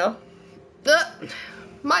 You know.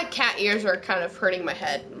 My cat ears are kind of hurting my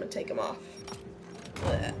head. I'm gonna take them off.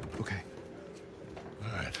 Blech. Okay.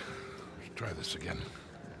 All right, let's try this again.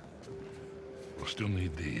 We'll still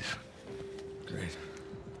need these. Great.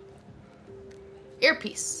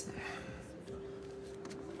 Earpiece.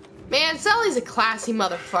 Man, Sully's a classy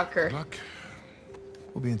motherfucker. Luck.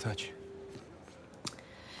 We'll be in touch.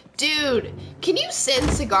 Dude, can you send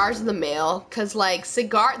cigars in the mail? Cause like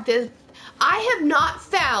I have not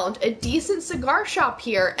found a decent cigar shop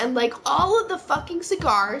here, and like all of the fucking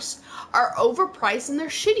cigars are overpriced and they're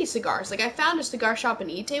shitty cigars. Like I found a cigar shop in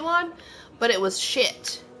Itaewon, but it was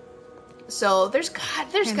shit. So there's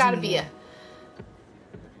gotta be a.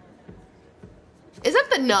 Is that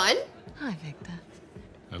the nun? Hi, Victor.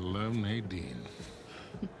 Hello, Nadine.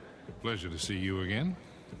 Pleasure to see you again.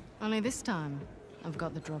 Only this time, I've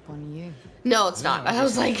got the drop on you. No, it's not. I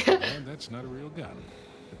was like. Well, that's not a real gun.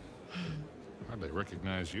 Hardly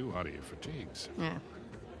recognize you out of your fatigues. Yeah.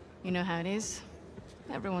 You know how it is.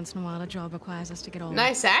 Every once in a while, a job requires us to get all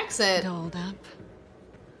Nice accent. dolled up.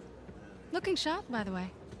 Looking sharp, by the way.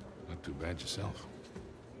 Not too bad yourself.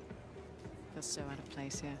 Feels so out of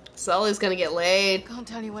place here. Sully's gonna get laid. Can't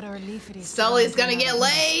tell you what a relief it is. to Sully's run gonna get out of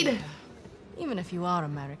laid. America. Even if you are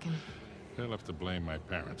American. They'll have to blame my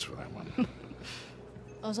parents for that one.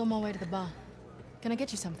 I was on my way to the bar. Can I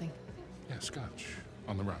get you something? Yeah, scotch.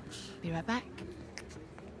 On the rocks. Be right back.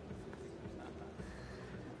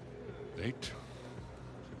 Date?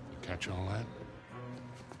 Catch all that?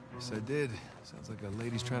 Yes, I did. Sounds like a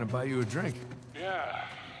lady's trying to buy you a drink. Yeah.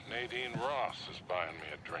 Nadine Ross is buying me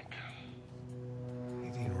a drink.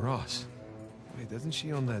 Nadine Ross. Wait, doesn't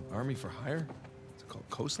she own that Army for Hire? Is it called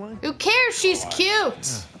Coastline? Who cares? She's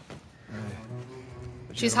cute.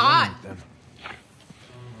 She's hot.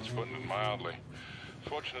 It's putting it mildly.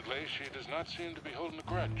 Fortunately, she does not seem to be holding a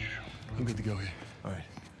grudge. I'm good to go here. All right.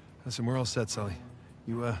 Listen, we're all set, Sully.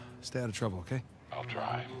 You, stay out of trouble, okay? I'll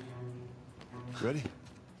try. Ready?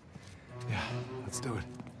 Yeah, let's do it.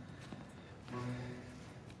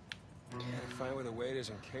 Find where the waiters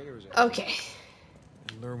and caterers are. Okay.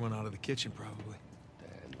 Lure one out of the kitchen, probably.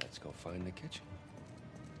 Then let's go find the kitchen.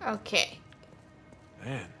 Okay.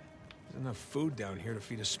 Man, there's enough food down here to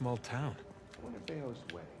feed a small town. I wonder if they host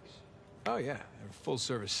weddings. Oh, yeah. They're a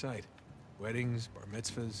full-service site. Weddings, bar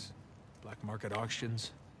mitzvahs, black market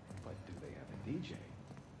auctions. But do they have a DJ?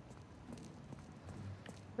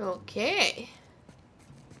 Okay.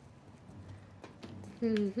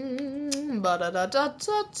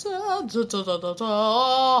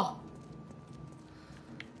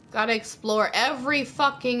 Gotta explore every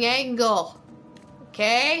fucking angle.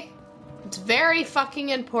 Okay? It's very fucking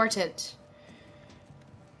important.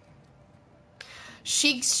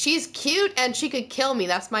 She's cute and she could kill me.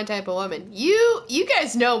 That's my type of woman. You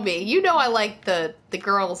guys know me. You know I like the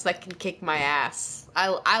girls that can kick my ass.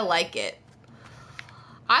 I like it.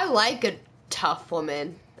 I like a tough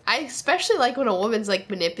woman. I especially like when a woman's like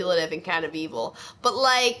manipulative and kind of evil. But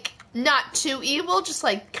like not too evil, just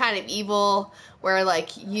like kind of evil where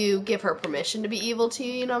like you give her permission to be evil to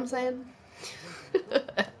you, you know what I'm saying?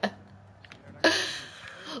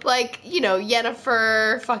 Like, you know,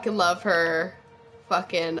 Yennefer, fucking love her.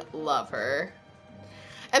 Fucking love her.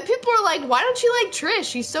 And people are like, why don't you like Trish?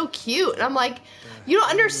 She's so cute. And I'm like, you don't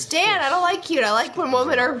understand. I don't like cute. I like when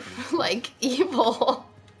women are like evil.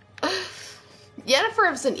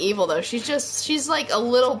 Yennefer isn't evil though. She's like a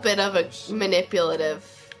little bit of a manipulative.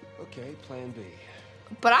 Okay, plan B.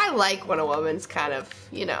 But I like when a woman's kind of,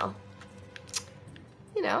 you know,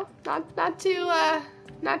 not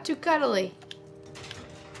too cuddly.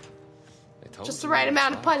 Just the right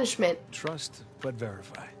amount of punishment. Trust, but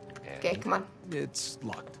verify. Okay, come on. It's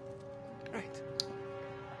locked. Right.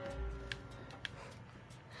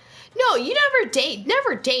 No, you never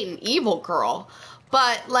date an evil girl,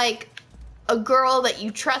 but like a girl that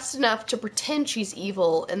you trust enough to pretend she's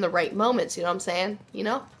evil in the right moments, you know what I'm saying? You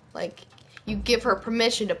know? Like you give her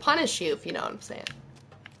permission to punish you, if you know what I'm saying.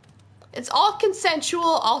 It's all consensual,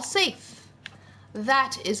 all safe.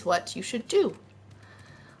 That is what you should do.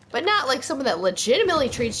 But not like someone that legitimately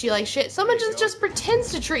treats you like shit. Someone just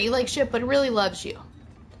pretends to treat you like shit but really loves you.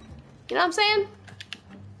 You know what I'm saying?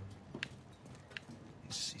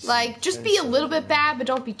 Like, just be a little bit bad, but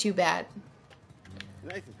don't be too bad.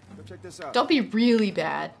 Nathan, go check this out. Don't be really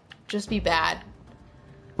bad. Just be bad.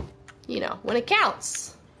 you know, when it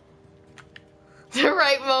counts. The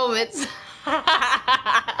right moments.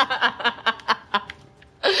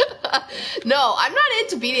 No, I'm not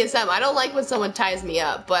into BDSM. I don't like when someone ties me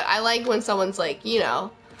up, but I like when someone's like, you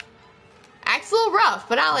know, acts a little rough,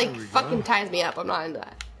 but not like fucking ties me up. I'm not into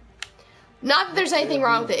that. Not that there's anything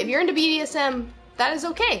wrong with it. If you're into BDSM, that is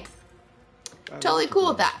okay. Totally cool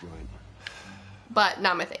with that. But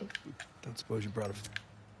not my thing. Don't suppose you brought a...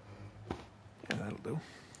 Yeah, that'll do.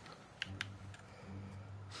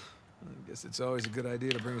 I guess it's always a good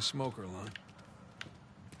idea to bring a smoker along.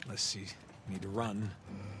 Unless you need to run.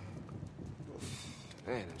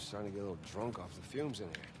 Man, I'm starting to get a little drunk off the fumes in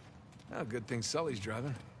here. Oh, good thing Sully's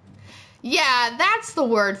driving. Yeah, that's the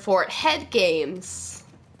word for it. Head games.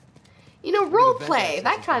 You know, role play.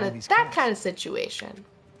 That kind of situation.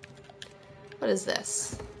 What is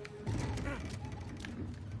this?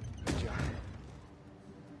 Good job.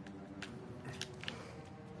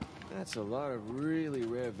 That's a lot of really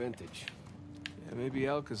rare vintage. Yeah, maybe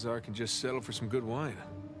Alcazar can just settle for some good wine.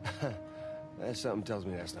 Something tells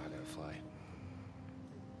me that's not gonna fly.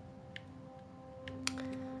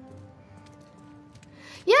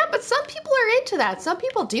 Yeah, but some people are into that. Some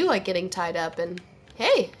people do like getting tied up, and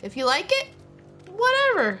hey, if you like it,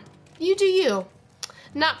 whatever. You do you.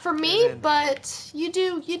 Not for me, but you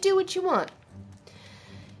do what you want.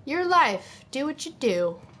 Your life. Do what you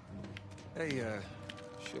do. Hey,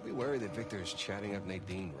 should we worry that Victor is chatting up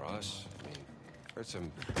Nadine Ross? I mean, heard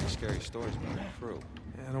some scary stories about her crew.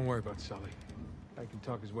 Yeah, don't worry about Sully. I can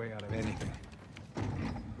talk his way out of anything.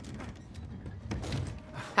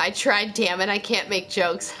 I tried, damn it, I can't make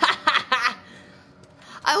jokes.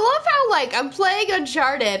 I love how, like, I'm playing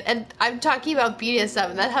Uncharted and I'm talking about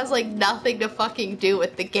BDSM, and that has, like, nothing to fucking do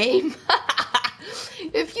with the game.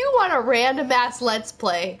 If you want a random-ass Let's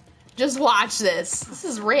Play, just watch this. This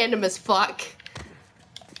is random as fuck.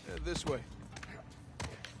 This way.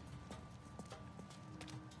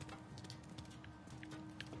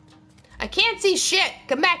 I can't see shit.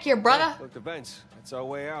 Come back here, brother. Look, the vents. That's our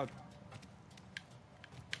way out.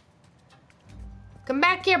 Come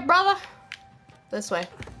back here, brother. This way.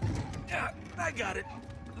 Yeah, I got it.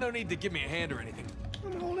 No need to give me a hand or anything.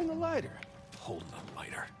 I'm holding a lighter. Holding a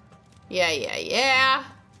lighter. Yeah.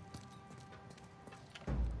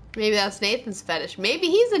 Maybe that's Nathan's fetish. Maybe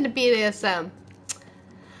he's into BDSM.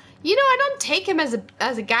 You know, I don't take him as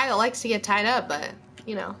a guy that likes to get tied up, but,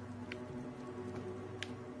 you know.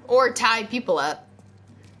 Or tie people up.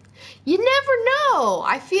 You never know.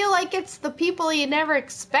 I feel like it's the people you never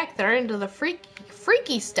expect that are into the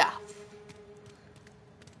freaky stuff.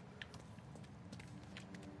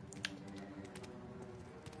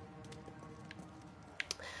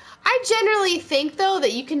 I generally think, though,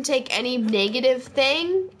 that you can take any negative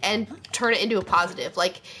thing and turn it into a positive.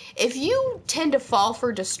 Like, if you tend to fall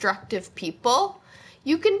for destructive people,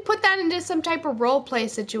 you can put that into some type of roleplay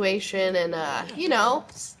situation and, you know,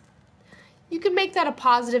 you can make that a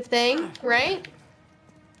positive thing, right?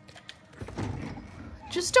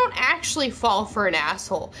 Just don't actually fall for an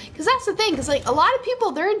asshole. Because that's the thing, because, like, a lot of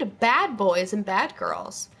people, they're into bad boys and bad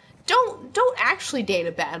girls. Don't actually date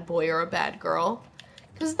a bad boy or a bad girl.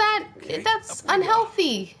 Because that's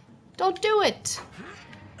unhealthy. Don't do it.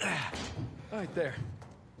 Right there.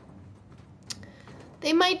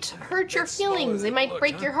 They might hurt your feelings. They might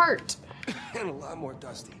break your heart. And a lot more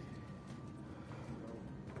dusty.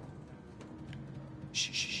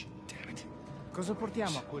 Shh. Damn it. Cosa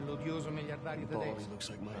portiamo a quell'odioso miliardario tedesco? Looks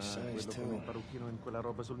like my size, Quello con il parrucchino in quella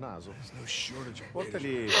roba sul naso? There's no shortage of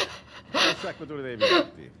Portali un sacco tu li devi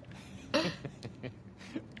porti.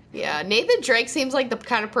 Yeah, Nathan Drake seems like the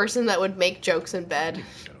kind of person that would make jokes in bed.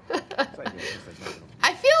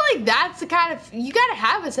 I feel like that's the kind of... You gotta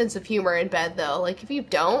have a sense of humor in bed, though. Like, if you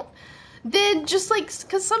don't, then just, like...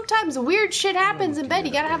 Because sometimes weird shit happens in bed.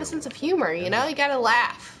 You gotta have a sense of humor, you know? You gotta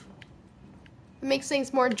laugh. It makes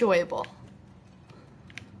things more enjoyable.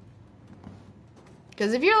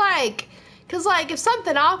 Because if you're like... Because, like, if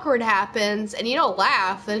something awkward happens and you don't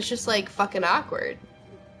laugh, then it's just, like, fucking awkward.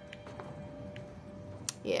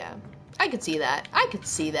 Yeah, I could see that.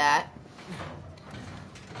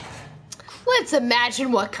 Let's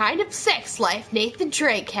imagine what kind of sex life Nathan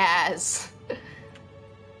Drake has.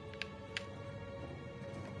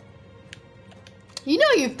 You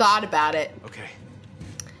know you've thought about it. Okay.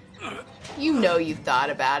 You know you've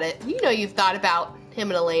thought about it. You know you've thought about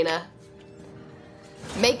him and Elena.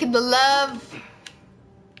 Making the love.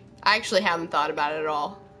 I actually haven't thought about it at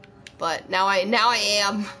all. But now I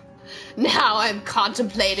am. Now I'm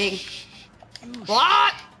contemplating.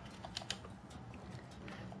 What?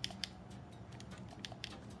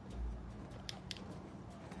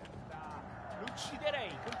 Lo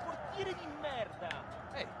ucciderei col portiere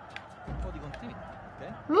Hey, un po' di continuità,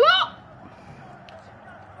 eh? Ah!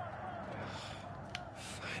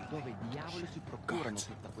 Dove diavolo si procurano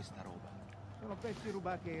tutta questa roba? Sono pezzi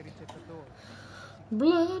rubati ai ricettatori.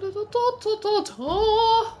 Blah, da, da, da, da,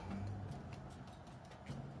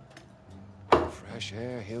 da. Fresh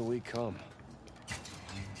air, here we come.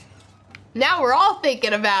 Now we're all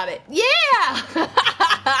thinking about it. Yeah!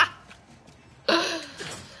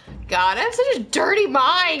 God, I have such a dirty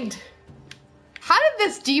mind. How did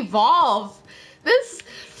this devolve? This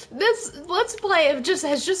Let's Play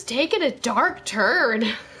has just taken a dark turn.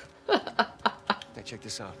 Hey, check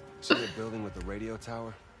this out. See that building with the radio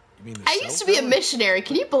tower? You mean the I cell used to be a tower? missionary.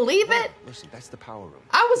 Can you believe it? Listen, that's the power room.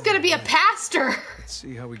 I was gonna be a pastor. Let's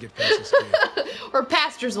see how we get past this gate. Or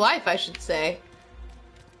pastor's wife, I should say.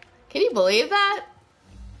 Can you believe that?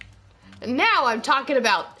 And now I'm talking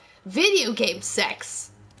about video game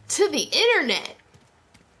sex to the internet.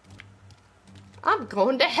 I'm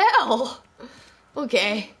going to hell.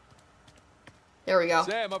 Okay. There we go.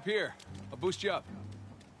 Sam, up here. I'll boost you up.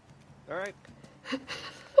 All right.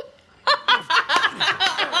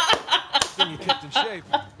 Then you kept in shape.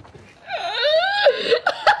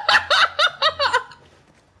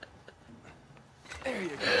 There you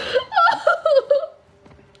go.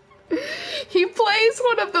 He plays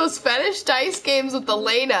one of those fetish dice games with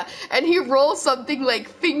Elena, and he rolls something like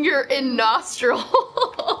finger in nostril.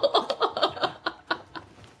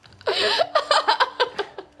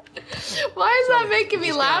 Why is that making me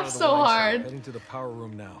Just got out laugh of the so wine shop, hard? Heading to the power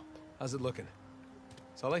room now. How's it looking?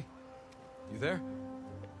 Sully? You there?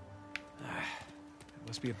 It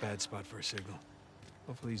must be a bad spot for a signal.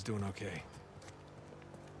 Hopefully he's doing okay.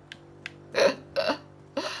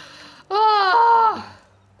 Ah!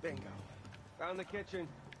 Bingo. Found the kitchen.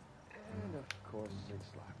 And of course, it's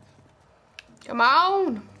locked. Come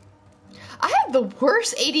on. I have the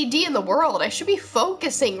worst ADD in the world. I should be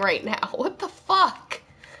focusing right now. What the fuck?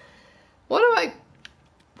 What am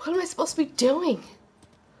I supposed to be doing?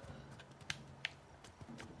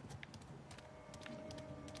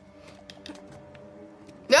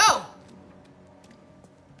 No!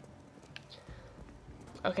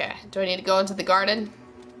 Okay, do I need to go into the garden?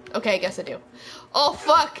 Okay, I guess I do. Oh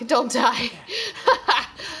fuck, don't die.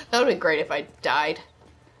 That would have been great if I died.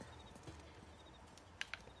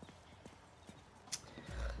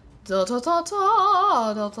 Da, da, da,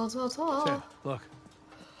 da, da, da, da, da. Sam, look.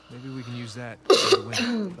 Maybe we can use that. to win. Drop it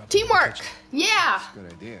in the Teamwork! kitchen. Yeah!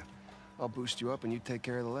 Good idea. I'll boost you up and you take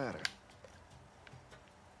care of the ladder.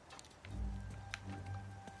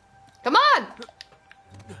 Come on!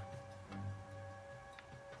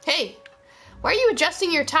 Hey, why are you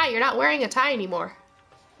adjusting your tie? You're not wearing a tie anymore.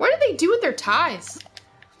 What do they do with their ties?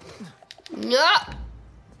 Yeah.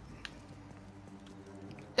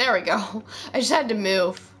 There we go. I just had to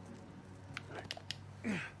move.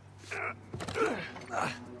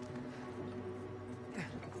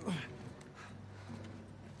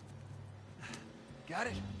 Got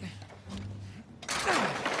it?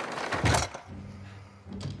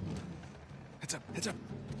 Heads up, heads up.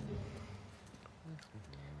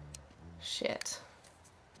 Shit.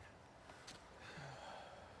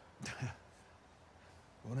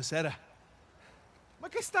 Buonasera. Ma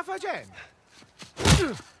che sta facendo?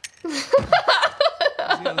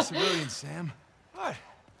 Easy on the civilians, Sam. What?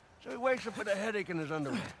 So he wakes up with a headache in his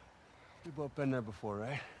underwear. We've both been there before,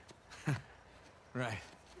 right? Right.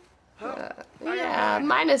 Yeah,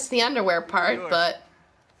 minus the underwear part, but...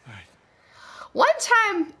 Right. One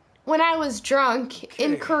time when I was drunk in Okay,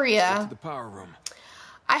 let's get Korea, to the power room.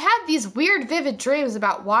 I had these weird vivid dreams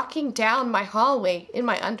about walking down my hallway in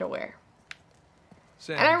my underwear.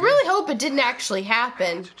 Sam, And I good? really hope it didn't actually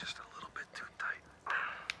happen. Just a little bit too tight.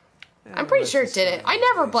 Yeah, I'm pretty that's sure the it didn't. style I these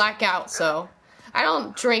never days. black out, so I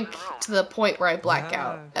don't drink to the point where I black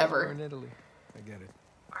out, We're ever. in Italy. I get it.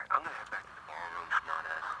 Alright, I'm gonna head back to the ballroom. Not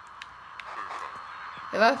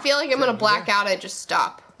If I feel like I'm gonna you black there? out, I just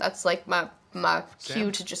stop. That's like my cue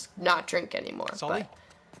Sam? to just not drink anymore. Sully? But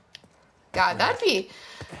God, that'd be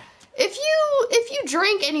if you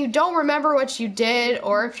drink and you don't remember what you did,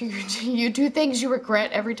 or if you do things you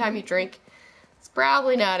regret every time you drink, it's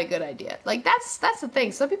probably not a good idea. Like that's the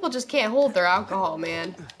thing. Some people just can't hold their alcohol,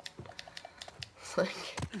 man. It's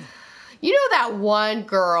like, you know that one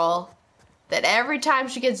girl that every time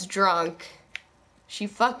she gets drunk, she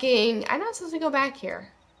fucking... I'm not supposed to go back here.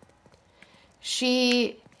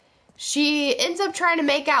 She ends up trying to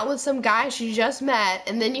make out with some guy she just met,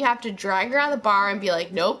 and then you have to drag her out of the bar and be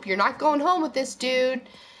like, nope, you're not going home with this dude.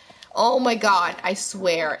 Oh my God, I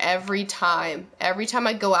swear, every time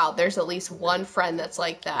I go out, there's at least one friend that's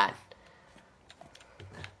like that.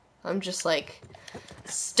 I'm just like,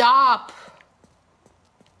 Stop.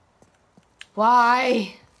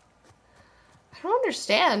 Why? I don't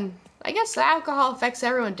understand. I guess alcohol affects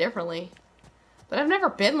everyone differently. But I've never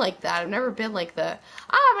been like that. I've never been like the,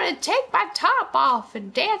 I'm gonna take my top off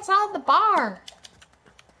and dance on the bar.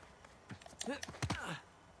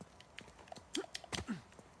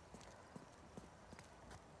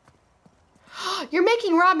 You're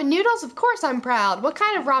making ramen noodles? Of course I'm proud. What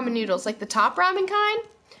kind of ramen noodles? Like the top ramen kind?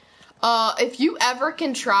 If you ever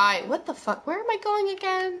can try, what the fuck? Where am I going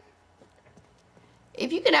again?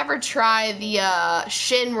 If you can ever try the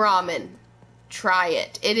Shin ramen, try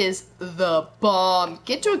it. It is the bomb.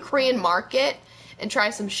 Get to a Korean market and try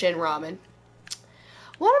some Shin ramen.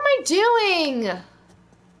 What am I doing?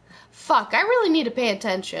 Fuck, I really need to pay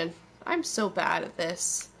attention. I'm so bad at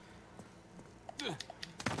this.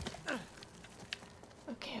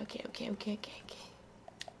 Okay.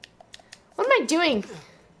 What am I doing?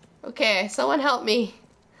 Okay, someone help me.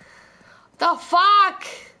 The fuck?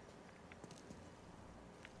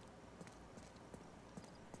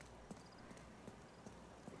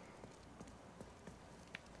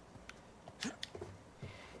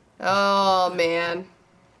 Oh, man.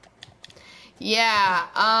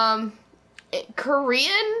 Yeah,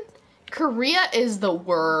 Korea is the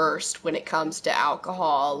worst when it comes to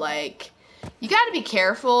alcohol. Like, you gotta be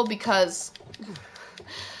careful because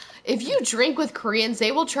if you drink with Koreans,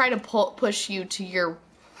 they will try to push you to your,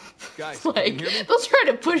 Guys, like, can you hear me? they'll try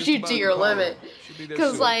to push Just you about to in the your car. limit. Should be there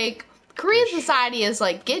Because, soon. like, Korean society is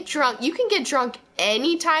like, get drunk. You can get drunk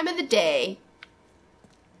any time of the day.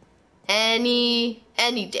 Any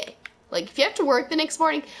day. Like, if you have to work the next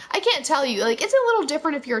morning, I can't tell you. Like, it's a little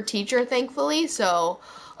different if you're a teacher, thankfully. So,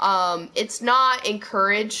 it's not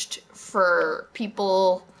encouraged for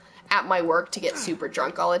people at my work to get super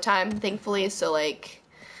drunk all the time, thankfully. So, like,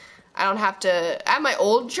 I don't have to. At my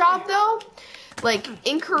old job, though, like,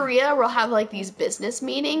 in Korea, we'll have, like, these business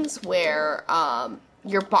meetings where,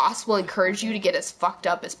 your boss will encourage you to get as fucked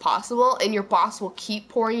up as possible, and your boss will keep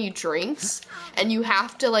pouring you drinks, and you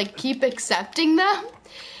have to, like, keep accepting them.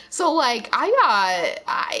 So, like, what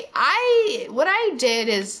I did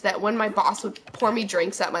is that when my boss would pour me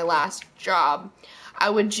drinks at my last job, I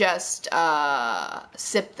would just,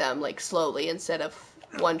 sip them, like, slowly instead of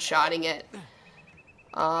one-shotting it.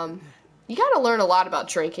 You gotta learn a lot about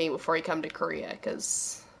drinking before you come to Korea,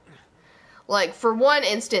 because, like, for one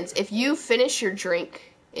instance, if you finish your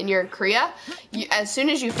drink and you're in Korea, as soon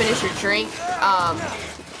as you finish your drink,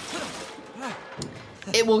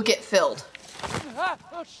 it will get filled.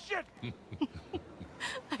 Oh, shit!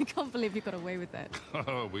 I can't believe you got away with that.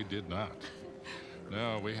 Oh, we did not.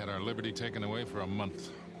 No, we had our liberty taken away for a month.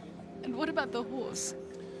 And what about the horse?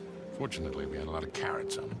 Fortunately, we had a lot of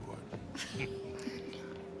carrots on board.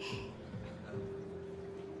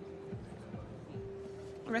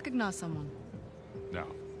 Recognize someone? No.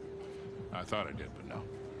 I thought I did, but no.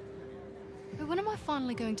 But when am I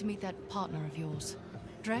finally going to meet that partner of yours?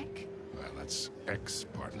 Drake? Well, that's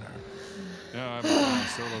ex-partner. Yeah, I've been flying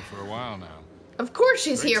solo for a while now. Of course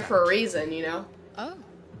she's Drake's here for a out. reason, you know? Oh.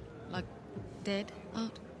 Like dead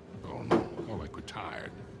out? Oh, no. More like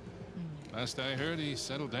retired. Last I heard, he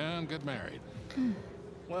settled down, got married.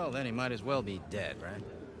 Well, then he might as well be dead, right?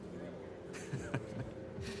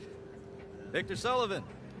 Victor Sullivan.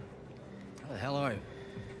 How the hell are you?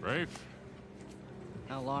 Rafe?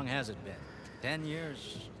 How long has it been? 10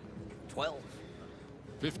 years? 12?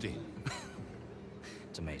 15.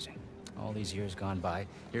 It's amazing. All these years gone by,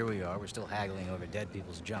 here we are, we're still haggling over dead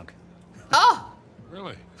people's junk. Oh!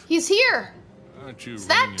 Really? He's here! Aren't you It's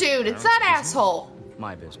that running your dude, it's that parents' business? asshole.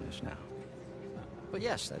 My business now. But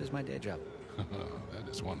yes, that is my day job. That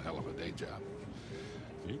is one hell of a day job.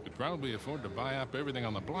 You could probably afford to buy up everything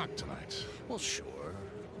on the block tonight. Well, sure.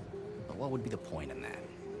 But what would be the point in that?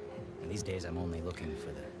 And these days, I'm only looking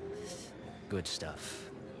for the good stuff.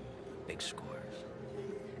 Big scores.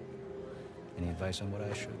 Any advice on what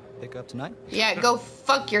I should pick up tonight? Yeah, go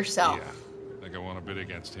fuck yourself. Yeah, I think I want to bid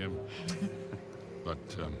against him. But,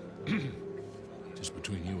 just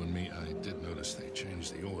between you and me, I did notice they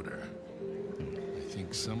changed the order. I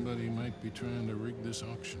think somebody might be trying to rig this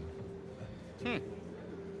auction.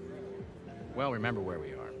 Well, remember where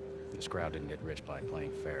we are. This crowd didn't get rich by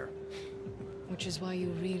playing fair. Which is why you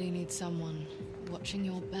really need someone watching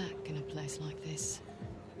your back in a place like this.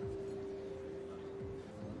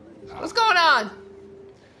 What's going on?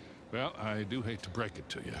 Well, I do hate to break it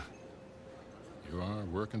to you. You are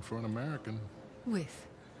working for an American. We've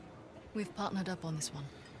partnered up on this one.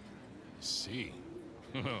 See.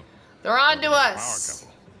 They're on to Power us.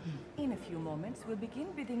 couple. In a few moments, we'll begin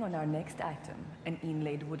bidding on our next item, an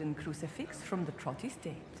inlaid wooden crucifix from the Trot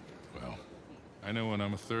Estate. Well, I know when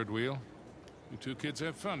I'm a third wheel. You two kids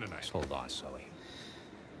have fun tonight. Just hold on, Sully.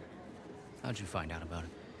 How'd you find out about it?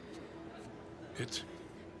 It?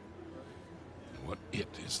 What it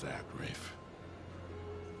is that, Rafe?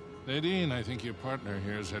 Nadine, I think your partner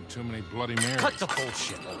here has had too many Bloody Marys. Cut the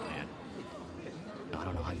bullshit, old man. Now, I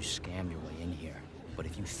don't know how you scam your way in here, but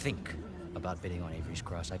if you think about bidding on Avery's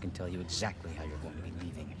cross, I can tell you exactly how you're going to be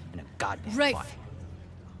leaving in a goddamn Rafe. bind.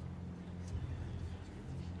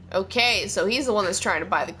 Okay, so he's the one that's trying to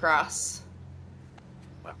buy the cross.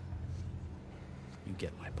 Well, you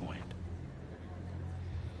get my point.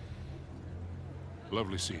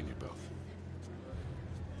 Lovely seeing you both.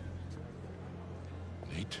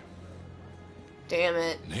 Nate? Damn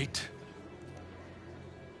it. Nate?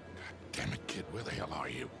 God damn it, kid, where the hell are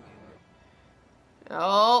you?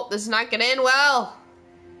 Oh, this is not gonna end well.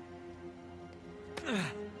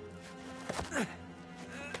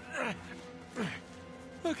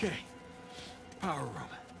 Okay. Power room.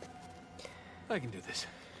 I can do this.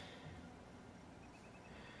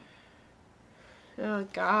 Oh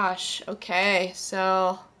gosh. Okay,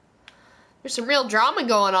 so there's some real drama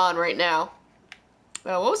going on right now.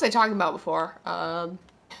 What was I talking about before? Oh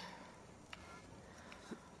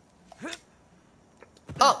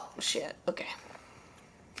shit. Okay.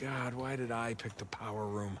 God, why did I pick the power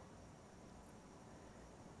room?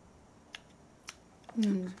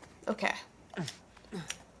 Okay.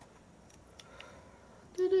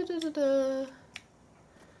 Da-da-da-da-da.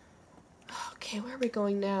 Okay, where are we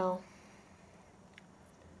going now?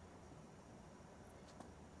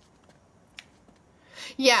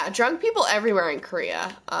 Yeah, drunk people everywhere in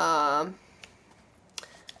Korea.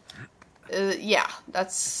 Yeah,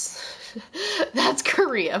 that's that's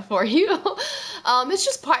Korea for you. It's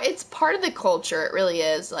just it's part of the culture. It really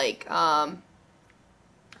is. Like,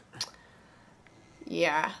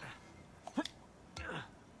 yeah.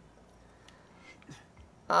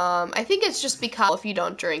 I think it's just because if you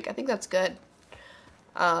don't drink, I think that's good.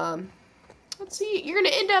 Let's see, you're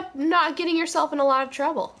gonna end up not getting yourself in a lot of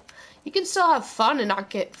trouble. You can still have fun and not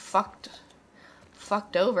get fucked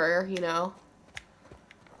over, you know.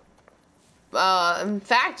 In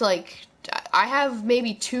fact, like, I have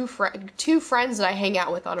maybe two friends that I hang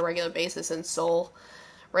out with on a regular basis in Seoul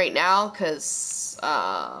right now, because,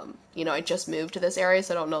 you know, I just moved to this area,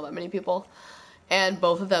 so I don't know that many people. And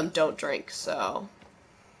both of them don't drink, so,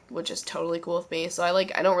 which is totally cool with me. So I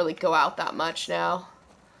don't really go out that much now.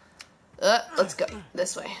 Let's go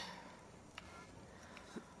this way.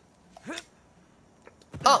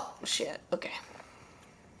 Oh, shit. Okay.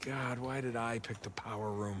 God, why did I pick the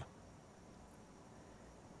power room?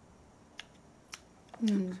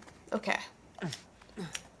 Okay.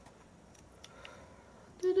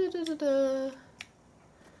 Da-da-da-da-da.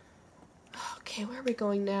 Okay, where are we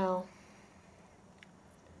going now?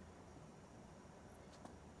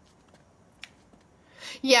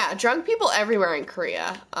 Yeah, drunk people everywhere in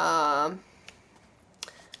Korea.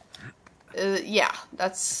 Yeah,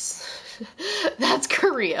 that's that's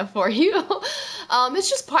Korea for you. It's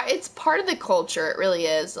just it's part of the culture. It really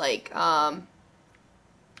is. Like,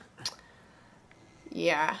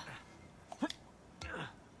 yeah.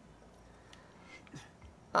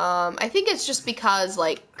 I think it's just because,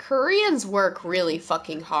 like, Koreans work really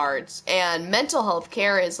fucking hard, and mental health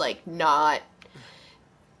care is, like, not...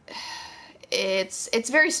 It's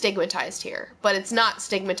very stigmatized here, but it's not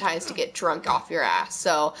stigmatized to get drunk off your ass.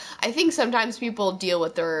 So I think sometimes people deal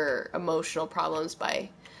with their emotional problems by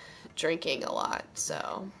drinking a lot.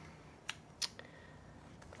 So,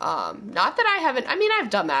 not that I haven't. I mean, I've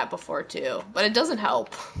done that before too, but it doesn't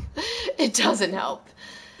help. It doesn't help.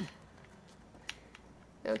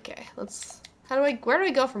 Okay, let's. Where do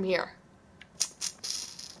I go from here?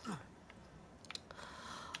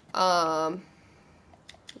 Yeah.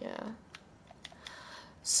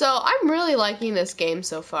 So, I'm really liking this game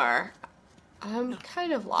so far. I'm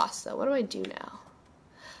kind of lost, though. What do I do now?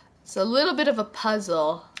 It's a little bit of a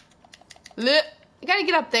puzzle. I gotta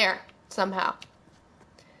get up there, somehow.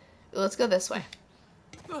 Let's go this way.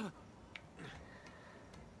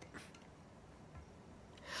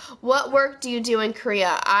 What work do you do in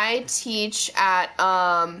Korea? I teach at,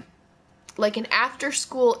 like, an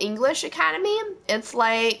after-school English academy. It's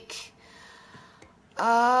like...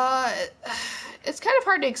 it's kind of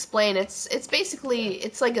hard to explain. It's basically,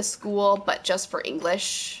 it's like a school, but just for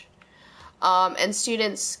English. And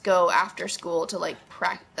students go after school to, like,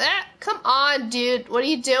 practice. Come on, dude. What are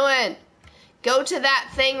you doing? Go to that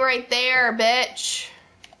thing right there, bitch.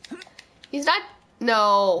 He's not...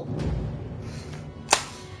 No.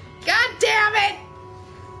 God damn it!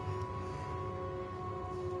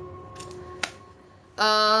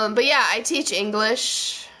 But yeah, I teach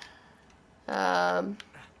English.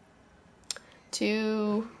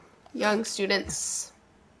 2 young students.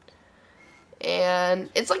 And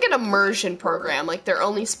it's like an immersion program. Like, they're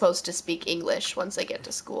only supposed to speak English once they get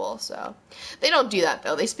to school. So they don't do that,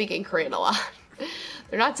 though. They speak in Korean a lot.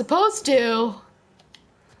 They're not supposed to.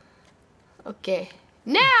 Okay.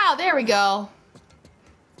 Now, there we go.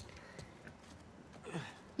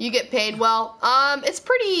 You get paid well. It's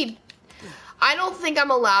pretty... I don't think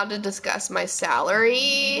I'm allowed to discuss my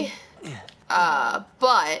salary.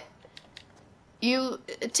 But you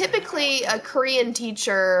typically a Korean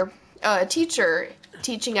teacher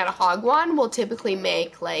teaching at a Hagwon will typically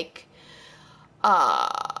make like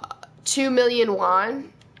 2 million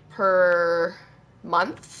won per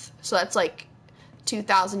month. So that's like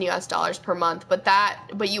 $2,000 per month.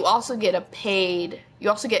 But you also get paid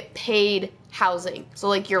housing. So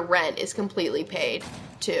like your rent is completely paid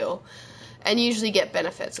too. And you usually get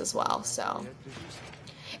benefits as well. So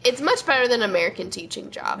it's much better than an American teaching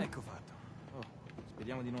job.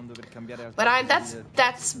 But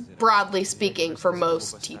that's broadly speaking for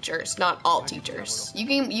most teachers, not all teachers.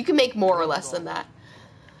 You can make more or less than that.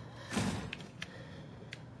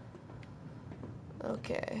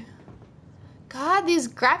 Okay. God, these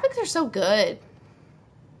graphics are so good.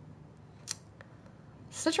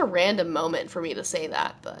 Such a random moment for me to say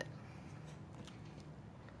that, but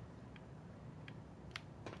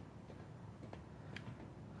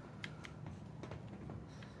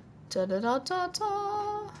da da da da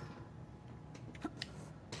da.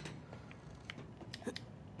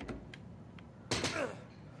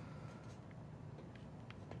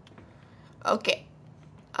 Okay.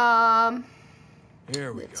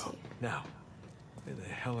 Here we go. Now, where the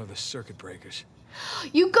hell are the circuit breakers?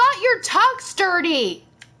 You got your tux dirty!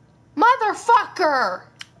 Motherfucker!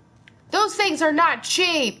 Those things are not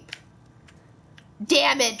cheap!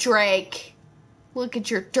 Damn it, Drake! Look at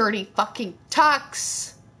your dirty fucking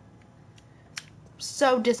tux! I'm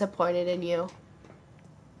so disappointed in you.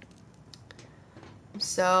 I'm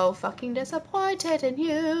so fucking disappointed in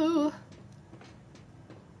you.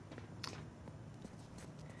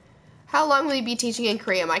 How long will you be teaching in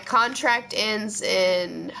Korea? My contract ends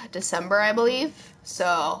in December, I believe.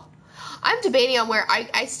 So I'm debating on where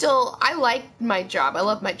I like my job. I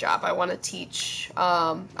love my job. I want to teach.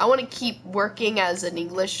 I want to keep working as an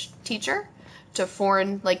English teacher to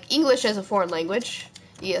English as a foreign language,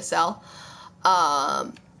 ESL.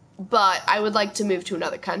 But I would like to move to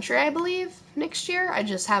another country, I believe, next year. I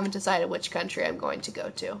just haven't decided which country I'm going to go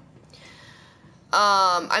to.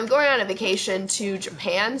 I'm going on a vacation to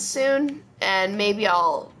Japan soon, and maybe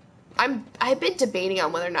I've been debating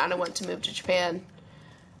on whether or not I want to move to Japan,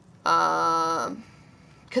 because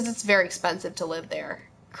it's very expensive to live there.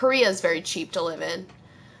 Korea is very cheap to live in,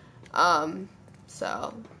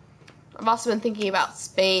 so I've also been thinking about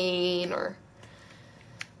Spain, or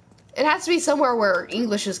it has to be somewhere where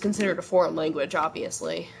English is considered a foreign language,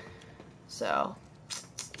 obviously. So,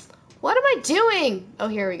 what am I doing? Oh,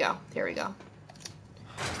 here we go.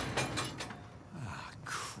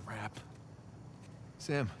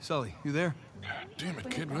 Sam, Sully, you there? God damn it,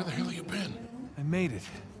 kid. Where the hell have you been? I made it.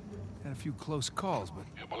 Had a few close calls, but...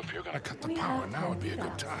 Yeah, well, if you're gonna cut the power, now would be a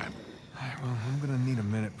good time. Well, I'm gonna need a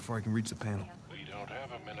minute before I can reach the panel. We don't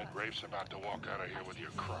have a minute. Rafe's about to walk out of here with your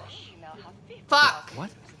cross. Fuck! What?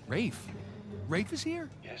 Rafe? Rafe is here?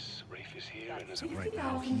 Yes, Rafe is here. So right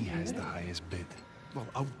now, he has the highest bid. Well,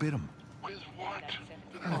 outbid him. With what?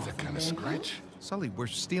 I don't have that kind of scratch. Sully, we're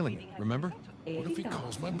stealing it, remember? What if he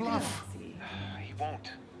calls my bluff? He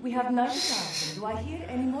won't. We have 90,000. Do I hear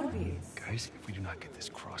any more bids? Guys, if we do not get this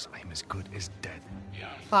cross, I am as good as dead. Yeah.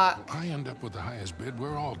 Fuck. If I end up with the highest bid,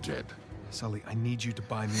 we're all dead. Sully, I need you to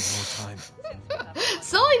buy me more time.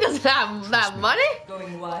 Sully doesn't have that money.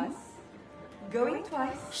 Going once, going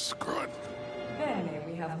twice. Screw it. Bene,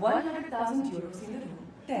 we have 100,000 euros in the room.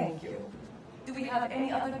 Thank you. Do we have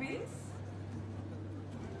any other bids?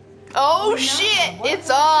 Oh shit! It's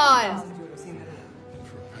on.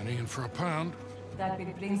 For a penny and for a pound. That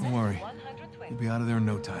bid brings Don't worry. You'll be out of there in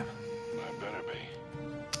no time. I better be.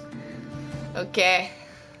 Okay.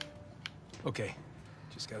 Okay.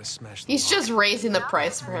 Just gotta smash the He's lock. just raising the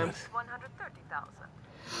price for him. 130,000.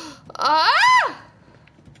 Ah!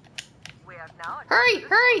 We are now at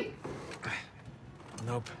Hurry!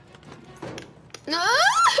 Nope.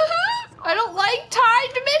 I don't like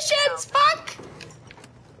timed missions. Fuck!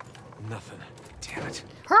 Nothing. Damn it.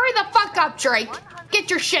 Hurry the fuck up, Drake. Get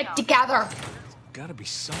your shit together. Gotta be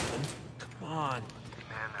something. Come on.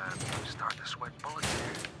 Man, start to sweat bullets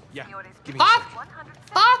here. Yeah. Give me a Fuck! second.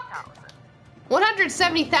 Fuck!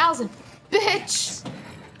 170,000. Bitch.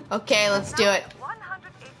 Okay, let's do it.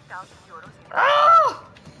 180,000 euros in the Ah!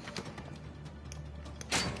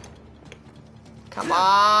 Come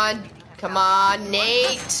on. Come on,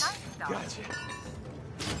 Nate. Gotcha.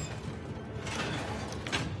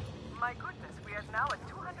 My goodness, we are now at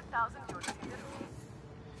 200,000 euros in the room.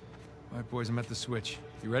 All right, boys, I'm at the switch.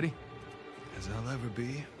 You ready? As I'll ever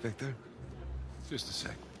be, Victor. Just a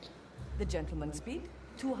sec. The gentleman speak.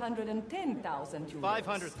 210,000 euros.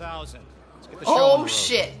 500,000. Let's get the show Oh, on the road.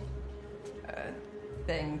 shit.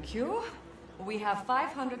 Thank you. We have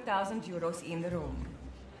 500,000 euros in the room.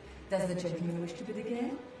 Does the gentleman wish to bid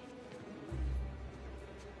again?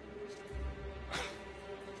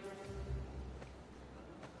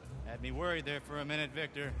 Had me worried there for a minute,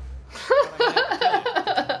 Victor.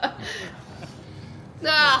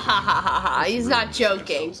 Ah, ha, ha, ha, ha. He's not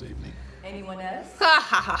joking. This evening. Anyone else? Ha,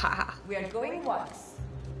 ha, ha, ha, ha. We are going once.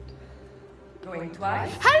 Going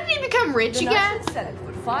twice. How did he become rich The again? Knights will sell it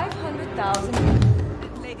for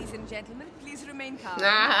 500,000. Ladies and gentlemen, please remain calm.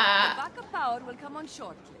 Ah. The backup power will come on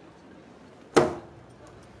shortly.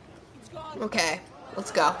 Okay,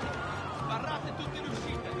 let's go.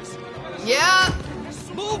 Yeah.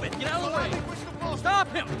 Move it! Get out of the way! Stop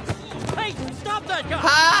him! Hey, stop that guy!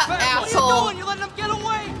 Ha, What are asshole. you doing? You're letting him get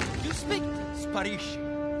away! You speak Spanish.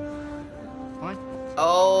 What?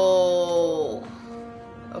 Oh.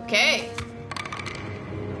 Okay.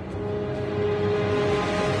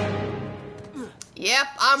 Yep,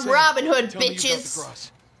 I'm Robin Hood, Tell me you got the bitches.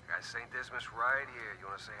 cross. Got St. Dismas right here. You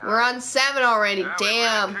want to say hi? We're on 7 already.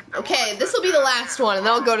 Damn. Okay, this will be the last one, and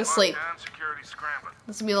then I'll go to sleep. Security scrambling.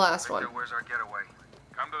 This will be the last one. Victor, where's our getaway?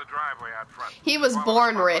 Come to the driveway out front. He was Follow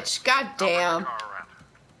born the spotlight. rich. God I'll bring the damn. car around.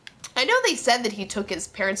 I know they said that he took his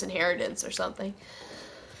parents' inheritance or something.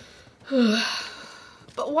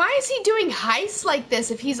 But why is he doing heists like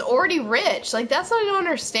this if he's already rich? Like, that's what I don't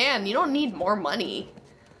understand. You don't need more money.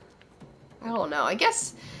 I don't know. I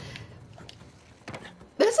guess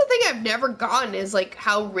that's the thing I've never gotten is, like,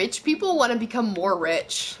 how rich people want to become more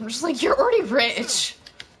rich. I'm just like, you're already rich.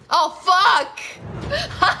 Oh, fuck!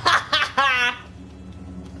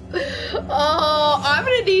 Oh, I'm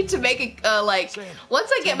gonna need to make a, like,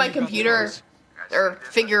 once I get my computer, or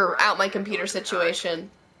figure out my computer situation.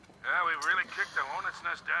 Yeah, we really kicked the hornet's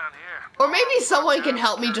nest down here. Or maybe someone can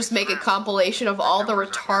help me just make a compilation of all the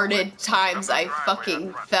retarded times I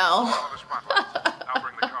fucking fell. Follow the spotlight. I'll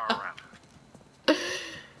bring the car around.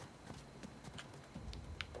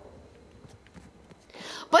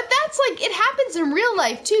 But that's like, it happens in real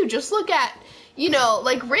life too. Just look at, you know,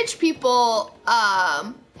 like rich people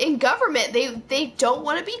in government, they don't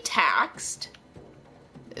want to be taxed.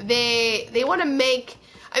 They want to make,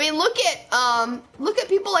 I mean, look at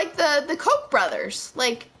people like the Koch brothers.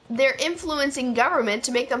 Like, they're influencing government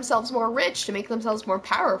to make themselves more rich, to make themselves more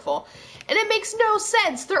powerful. And it makes no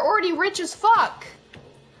sense. They're already rich as fuck.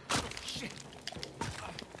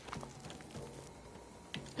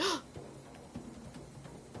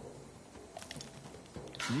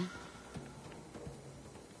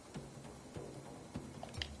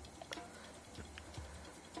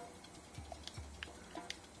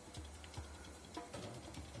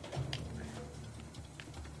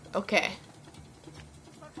 Okay.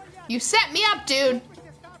 You set me up, dude.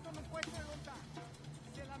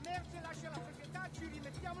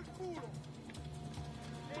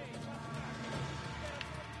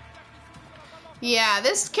 Yeah,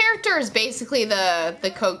 this character is basically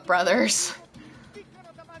the Koch brothers.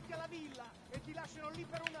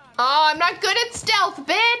 Oh, I'm not good at stealth,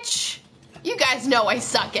 bitch! You guys know I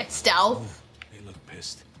suck at stealth. They look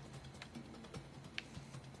pissed.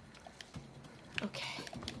 Okay.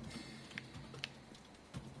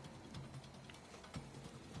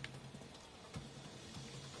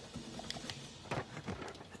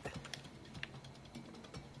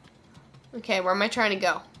 Okay, where am I trying to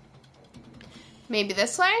go? Maybe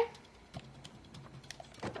this way?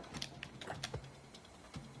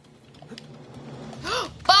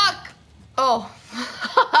 Fuck! Oh.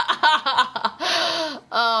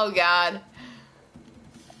 Oh, God.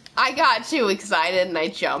 I got too excited and I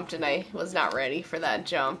jumped and I was not ready for that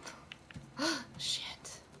jump.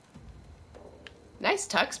 Shit. Nice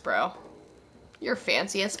tux, bro. You're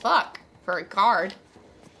fancy as fuck for a guard.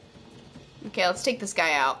 Okay, let's take this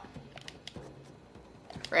guy out.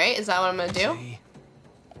 Right? Is that what I'm gonna do?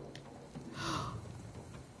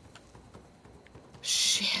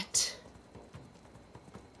 Shit.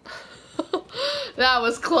 That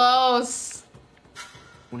was close.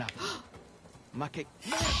 Una. Ma che...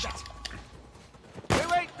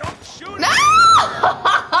 Wait, don't shoot No!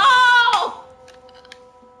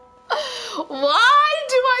 Why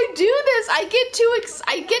do I do this?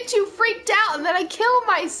 I get too freaked out and then I kill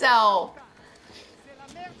myself.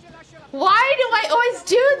 Why do I always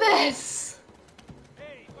do this?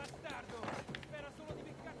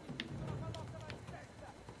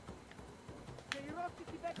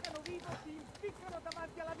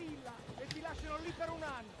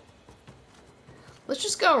 Let's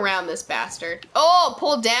just go around this bastard. Oh,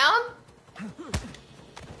 pulled down?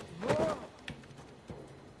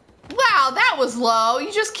 Wow, that was low.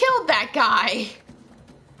 You just killed that guy.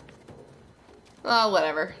 Oh,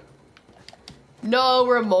 whatever. No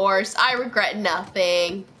remorse. I regret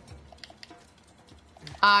nothing.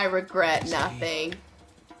 I regret nothing.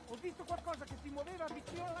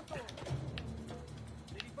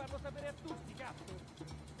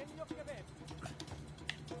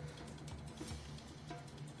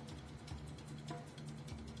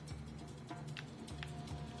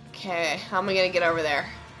 Okay, how am I gonna get over there?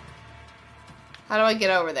 How do I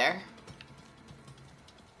get over there?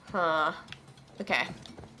 Huh. Okay.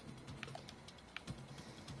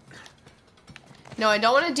 No, I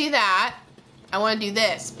don't want to do that. I want to do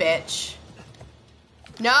this, bitch.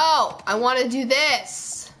 No! I want to do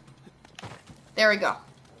this! There we go.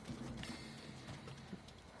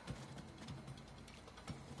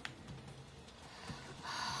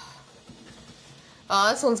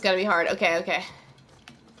 Oh, this one's gonna be hard. Okay, okay.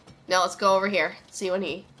 Now let's go over here. See when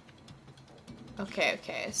he... Okay,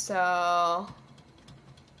 okay, so...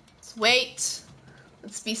 Let's wait.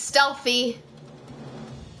 Let's be stealthy.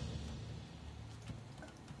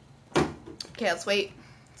 Okay, let's wait.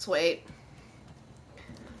 Let's wait.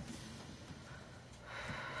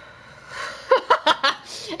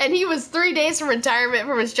 And he was 3 days from retirement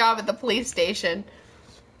from his job at the police station.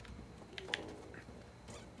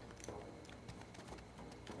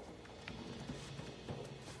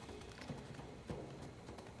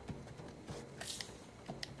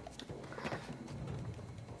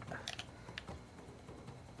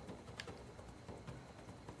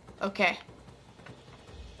 Okay.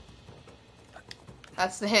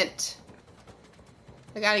 That's the hint.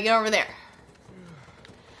 I gotta get over there.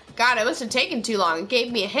 God, it must have taken too long. It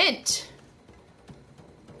gave me a hint.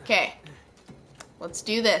 Okay. Let's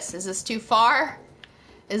do this. Is this too far?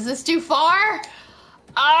 Is this too far?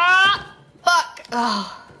 Ah! Fuck!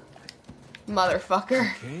 Oh.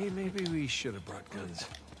 Motherfucker. Okay, maybe we should have brought guns.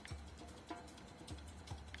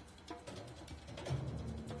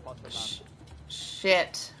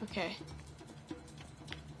 Shit. Okay.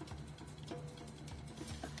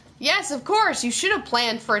 Yes, of course. You should have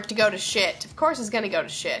planned for it to go to shit. Of course it's gonna go to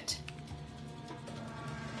shit.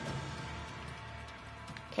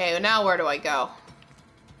 Okay, well now where do I go?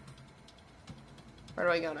 Where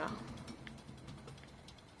do I go now?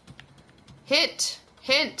 Hint!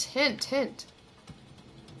 Hint! Hint! Hint!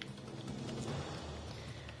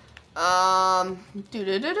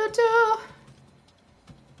 Do-do-do-do-do.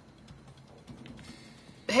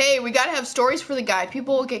 Hey, we gotta have stories for the guy.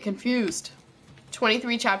 People will get confused.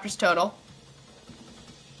 23 chapters total.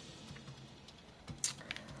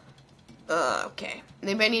 Okay.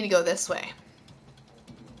 Maybe I need to go this way.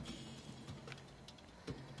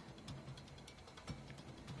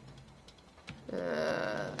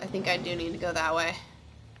 I think I do need to go that way.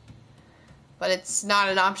 But it's not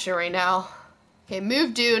an option right now. Okay,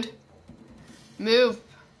 move, dude. Move.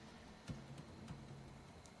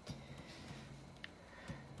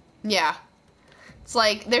 Yeah. It's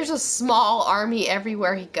like, there's a small army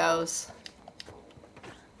everywhere he goes.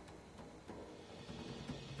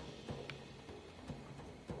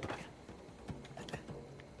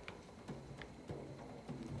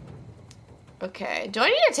 Okay, do I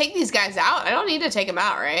need to take these guys out? I don't need to take them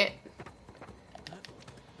out, right?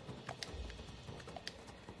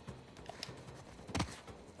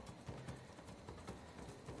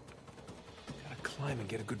 Gotta climb and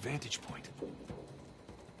get a good vantage point.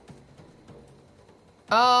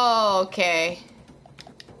 Oh, okay.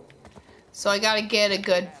 So I gotta get a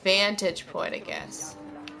good vantage point, I guess.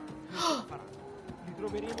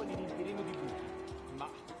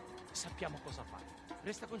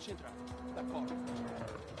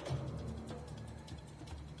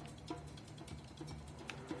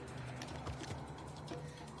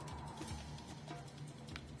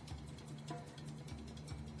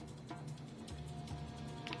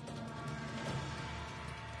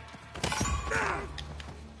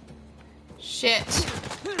 Shit.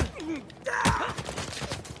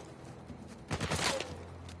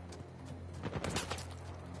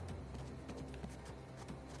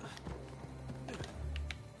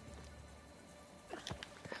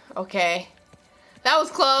 Okay. That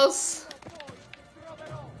was close.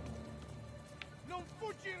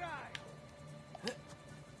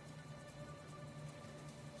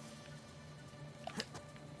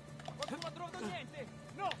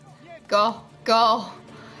 Go, go,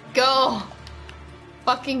 go.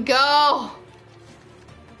 Fucking go.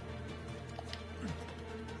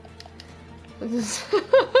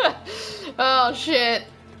 Oh shit.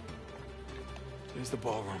 There's the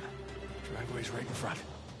ballroom. Driveway's right in front.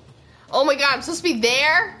 Oh my god, I'm supposed to be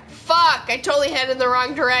there? Fuck, I totally headed in the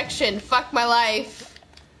wrong direction. Fuck my life.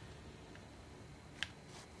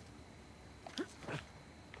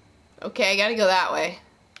 Okay, I gotta go that way.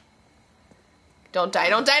 Don't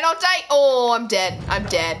die, don't die, don't die! Oh, I'm dead. I'm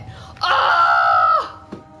dead. Oh!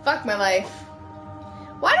 Fuck my life.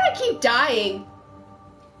 Why do I keep dying?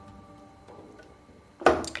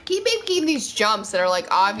 I keep making these jumps that are like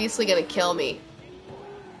obviously gonna kill me.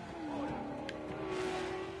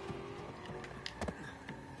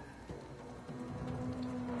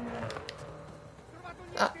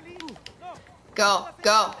 Go,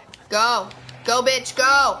 go, go, go, bitch,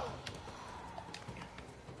 go!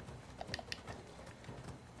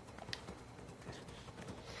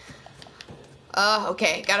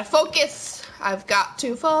 Okay, gotta focus. I've got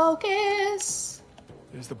to focus.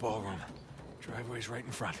 There's the ballroom. Driveway's right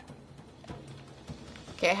in front.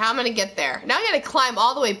 Okay, how am I gonna get there? Now I gotta climb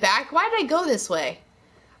all the way back? Why did I go this way?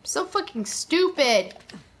 I'm so fucking stupid.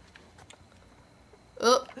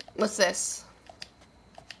 Oh, what's this?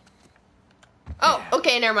 Oh,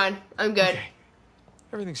 okay, never mind. I'm good. Okay.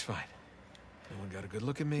 Everything's fine. No one got a good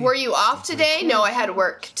look at me. Were you off today? No, I had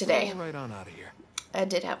work today. Right on out of here. I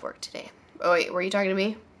did have work today. Oh, wait, were you talking to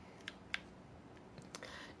me?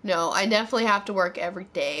 No, I definitely have to work every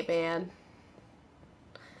day, man.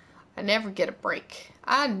 I never get a break.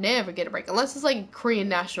 I never get a break. Unless it's like a Korean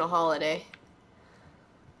national holiday.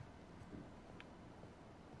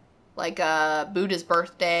 Like Buddha's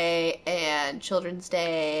birthday and Children's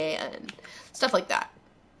Day and stuff like that.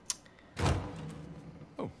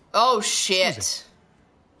 Oh shit.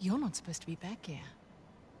 You're not supposed to be back here.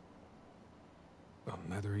 Well,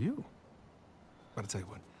 neither are you. But I'll tell you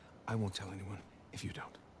what, I won't tell anyone if you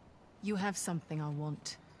don't. You have something I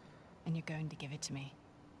want, and you're going to give it to me.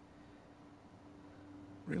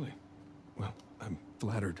 Really? Well, I'm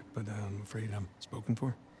flattered, but I'm afraid I'm spoken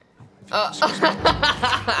for.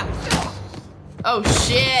 Oh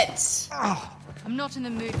shit! I'm not in the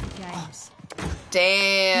mood for games.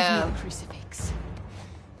 Damn. Give me a crucifix.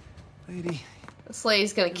 Lady. This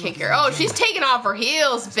lady's gonna kick her. Oh, she's taking off her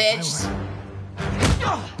heels, bitch.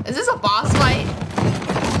 Is this a boss fight?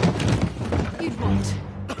 You'd want.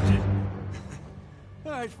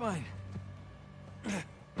 All right, fine.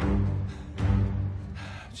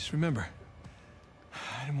 Just remember,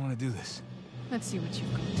 I didn't want to do this. Let's see what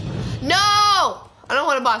you've got. No! I don't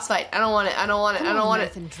want a boss fight. I don't want it. I don't want it. I don't want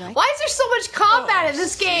it. Why is there so much combat in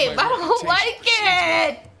this game? I don't like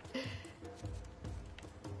it.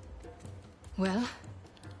 Well,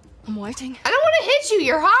 I'm waiting. I don't want to hit you.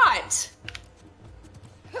 You're hot.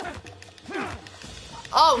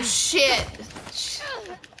 Oh shit.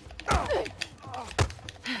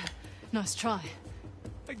 Nice try.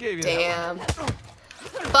 I gave you Damn.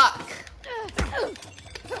 Fuck.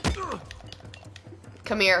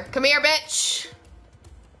 Come here, bitch.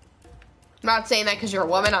 I'm not saying that because you're a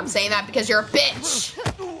woman. I'm saying that because you're a bitch.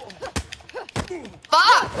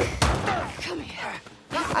 Fuck. Come here.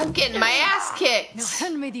 I'm getting my ass kicked. Now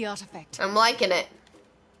hand me the artifact. I'm liking it.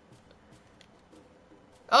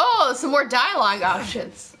 Oh, some more dialogue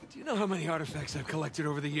options. Do you know how many artifacts I've collected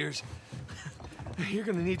over the years? You're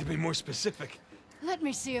gonna need to be more specific. Let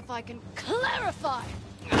me see if I can clarify.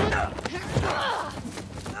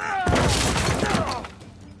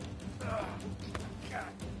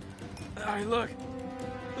 All right, look.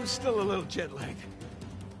 I'm still a little jet-lagged.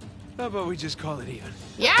 How about we just call it even?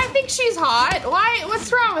 Yeah, I think she's hot. Why?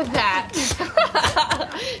 What's wrong with that?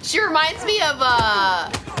 She reminds me of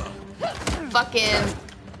fucking.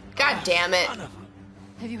 God damn it.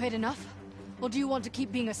 Have you had enough? Or do you want to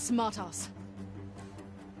keep being a smartass?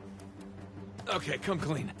 Okay, come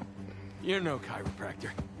clean. You're no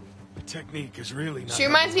chiropractor. The technique is really not. She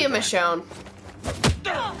reminds me of Michonne.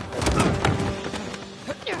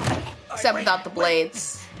 Except without the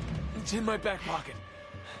blades. It's in my back pocket.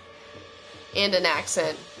 And an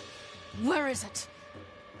accent. Where is it?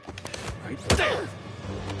 Right there.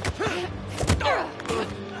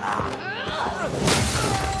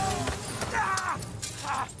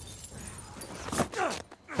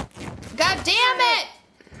 God damn it!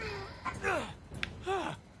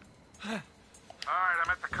 Alright, I'm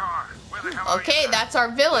at the car. Where the hell Okay, that's our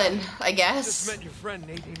villain, I Just guess. met your friend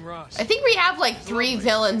Nadine Ross. I think we have like 3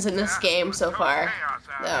 villains in this game so far. chaos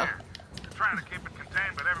out No. here. I'm trying to keep it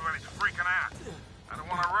contained, but everybody's freaking out. I don't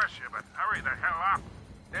want to rush you, but hurry the hell up.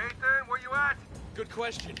 Nathan, where you at? Good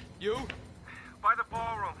question. You? By the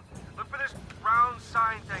ballroom. Look for this round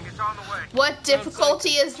sign thing. It's on the way. What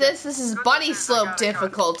difficulty is this? This is bunny slope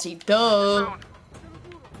difficulty. Duh.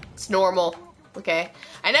 It's normal. okay?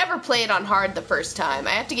 I never play it on hard the first time.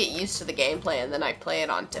 I have to get used to the gameplay, and then I play it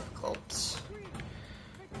on difficult.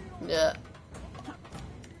 Yeah.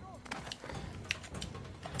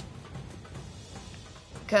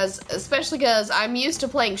 Especially because I'm used to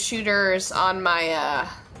playing shooters on my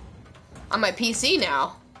PC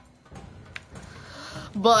now.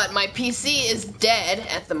 But my PC is dead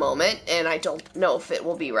at the moment, and I don't know if it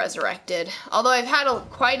will be resurrected. Although I've had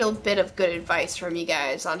quite a bit of good advice from you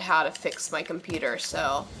guys on how to fix my computer,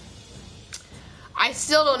 so I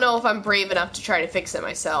still don't know if I'm brave enough to try to fix it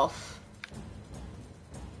myself.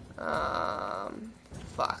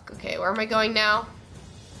 Fuck. Okay, where am I going now?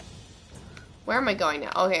 Where am I going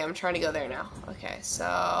now? Okay, I'm trying to go there now. Okay,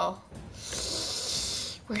 so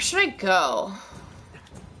where should I go?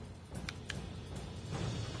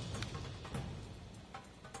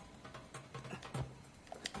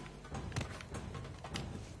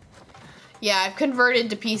 Yeah, I've converted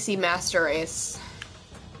to PC Master Race.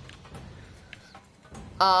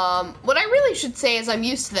 What I really should say is I'm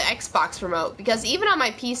used to the Xbox remote, because even on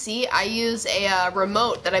my PC, I use a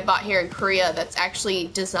remote that I bought here in Korea that's actually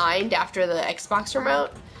designed after the Xbox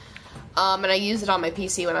remote. And I use it on my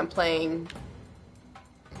PC when I'm playing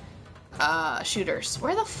shooters.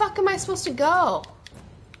 Where the fuck am I supposed to go?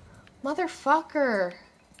 Motherfucker.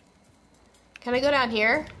 Can I go down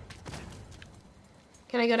here?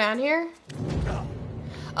 Can I go down here?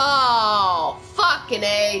 Oh, fucking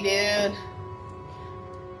A, dude.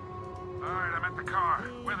 Alright, I'm at the car.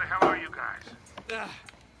 Where the hell are you guys?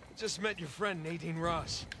 Just met your friend Nadine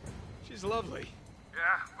Ross. She's lovely.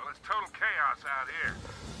 Yeah, well, it's total chaos out here.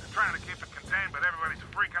 They're trying to keep it contained, but everybody's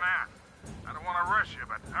freaking out. I don't want to rush you,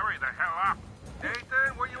 but hurry the hell up.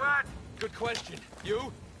 Nathan, where you at? Good question.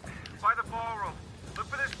 You? By the ballroom. Look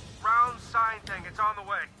for this round sign thing. It's on the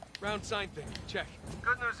way. Round sign thing. Check.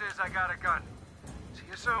 Good news is I got a gun. See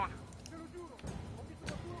you soon.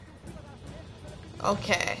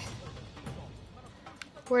 Okay.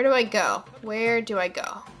 Where do I go? Where do I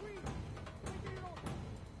go?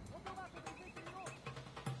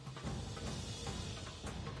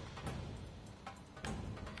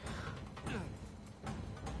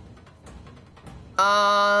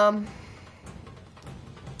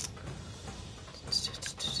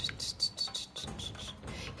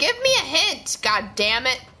 Give me a hint, god damn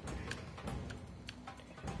it.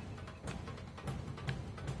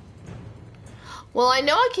 Well, I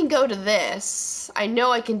know I can go to this. I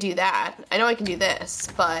know I can do that. I know I can do this,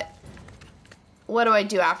 but what do I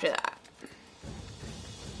do after that?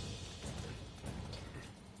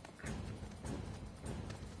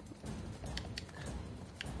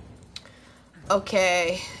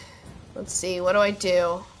 Okay. Let's see. What do I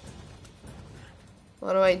do?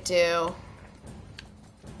 What do I do?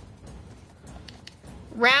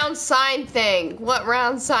 Round sign thing. What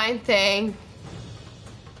round sign thing?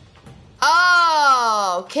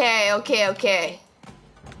 Oh, okay, okay, okay.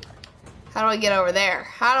 How do I get over there?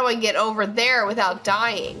 How do I get over there without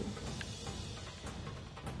dying?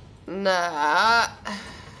 Nah.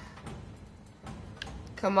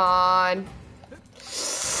 Come on.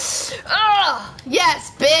 Ugh!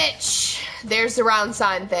 Yes, bitch! There's the round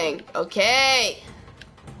sign thing. Okay.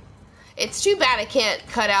 It's too bad I can't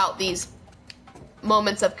cut out these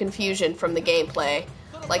moments of confusion from the gameplay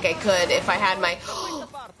like I could if I had my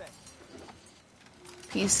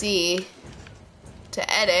PC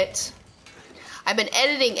to edit. I've been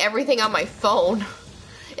editing everything on my phone.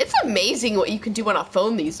 It's amazing what you can do on a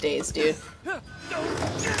phone these days, dude.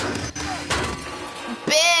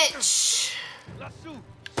 Bitch!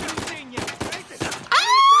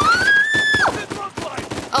 Ah!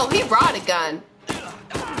 Oh, he brought a gun.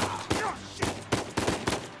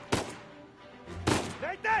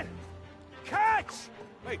 Nathan! Catch!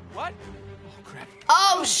 Wait, what? Oh, crap.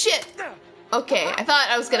 Oh, shit. Okay, I thought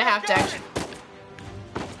I was gonna have to actually...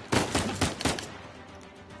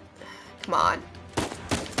 Come on.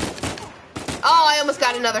 Oh, I almost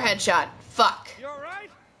got another headshot. Fuck. You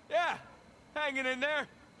alright? Yeah. Hanging in there.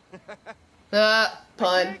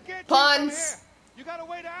 Pun. Puns. You got a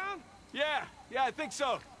way down? Yeah, I think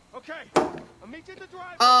so. Okay. I'll meet you at the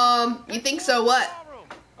drive. You think so what?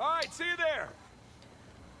 Alright, see you there.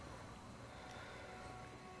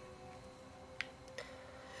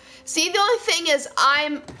 See, the only thing is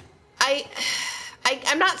I'm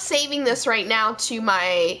not saving this right now to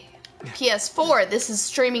my PS4. This is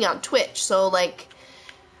streaming on Twitch, so like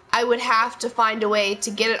I would have to find a way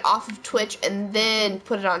to get it off of Twitch and then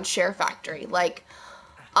put it on Share Factory. Like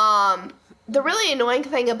the really annoying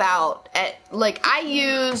thing about it, like I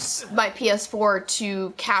use my PS4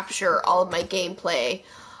 to capture all of my gameplay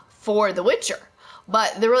for The Witcher.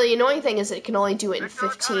 But the really annoying thing is it can only do it in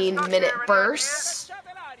 15-minute bursts.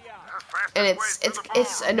 And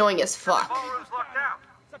it's annoying as fuck. Yeah,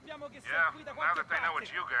 now that they know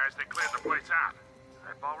it's you guys, they cleared the place out. All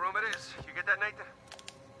right, ballroom it is. You get that, Nathan?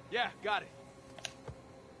 Yeah, got it.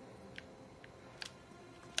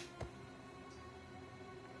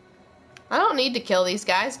 I don't need to kill these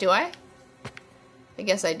guys, do I? I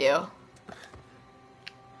guess I do.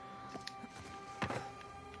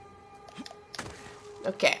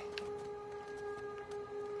 Okay.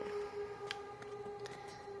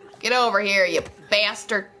 Get over here, you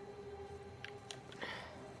bastard.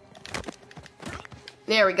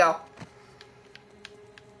 There we go.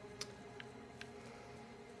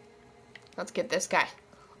 Let's get this guy.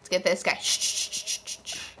 Let's get this guy. Shh, shh, shh, shh,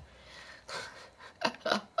 shh.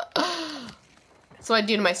 That's what I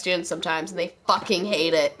do to my students sometimes, and they fucking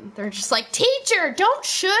hate it. They're just like, teacher, don't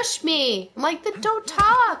shush me. I'm like, then don't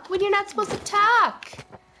talk when you're not supposed to talk.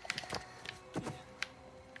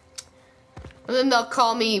 And then they'll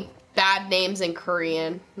call me bad names in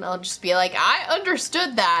Korean. And I'll just be like, I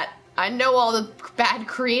understood that. I know all the bad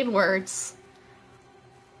Korean words.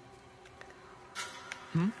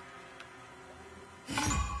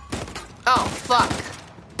 Oh, fuck.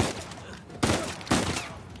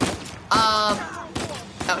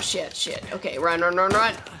 Oh, shit. Okay, run.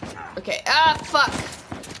 Okay, fuck.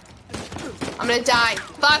 I'm gonna die.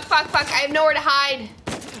 Fuck. I have nowhere to hide.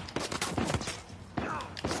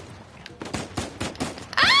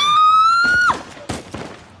 Ah!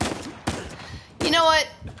 You know what?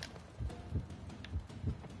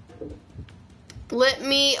 Let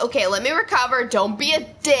me recover. Don't be a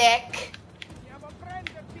dick.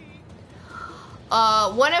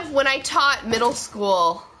 When I taught middle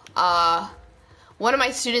school, one of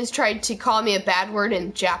my students tried to call me a bad word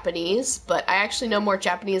in Japanese, but I actually know more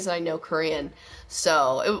Japanese than I know Korean,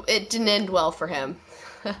 so it didn't end well for him.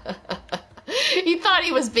 He thought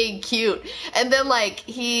he was being cute, and then like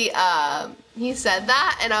he said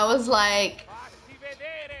that, and I was like,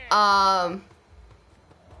 I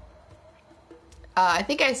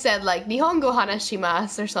think I said like Nihongo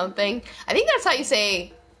hanashimasu or something. I think that's how you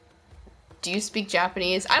say, do you speak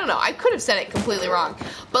Japanese? I don't know. I could have said it completely wrong.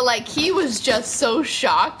 But like he was just so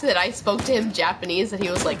shocked that I spoke to him Japanese that he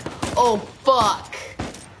was like, oh fuck.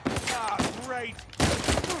 Great.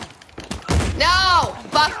 No!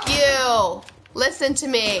 Fuck you! Listen to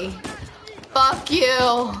me. Fuck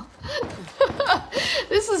you.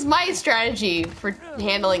 This is my strategy for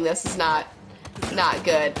handling this is not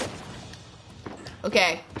good.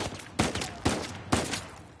 Okay.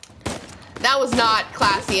 That was not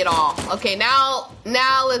classy at all. Okay, now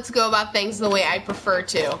let's go about things the way I prefer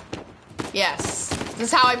to. Yes. This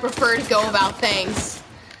is how I prefer to go about things.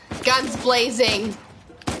 Guns blazing.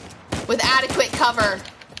 With adequate cover.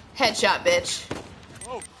 Headshot, bitch.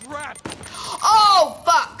 Oh, crap. Oh,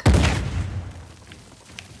 fuck.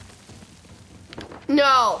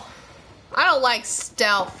 No. I don't like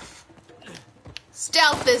stealth.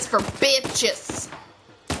 Stealth is for bitches.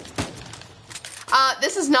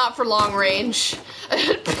 This is not for long range.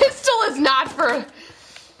 Pistol is not for...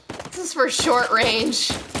 This is for short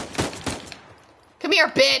range. Come here,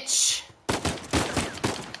 bitch.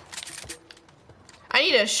 I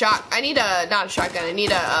need not a shotgun, I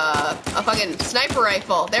need a fucking sniper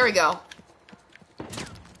rifle. There we go.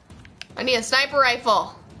 I need a sniper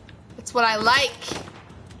rifle. That's what I like.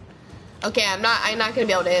 Okay, I'm not gonna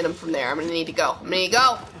be able to hit him from there. I'm gonna need to go.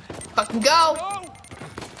 Fucking go.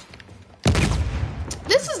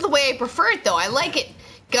 This is the way I prefer it, though. I like it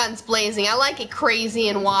guns blazing. I like it crazy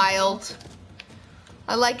and wild.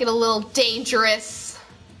 I like it a little dangerous.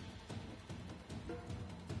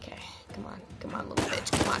 Okay, come on, little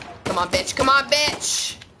bitch. Come on,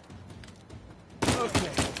 bitch. Okay.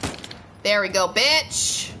 There we go,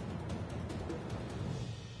 bitch.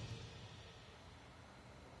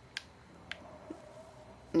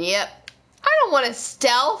 Yep. I don't want to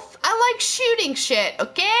stealth. I like shooting shit,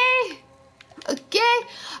 okay? Okay?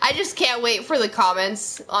 I just can't wait for the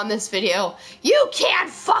comments on this video. You can't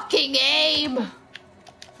fucking aim!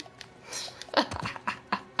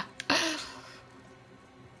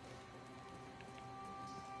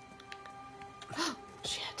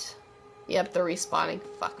 Shit. Yep, they're respawning.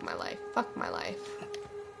 Fuck my life.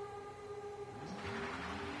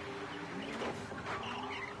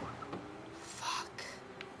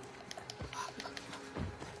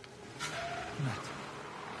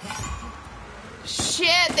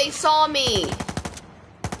 Shit, they saw me.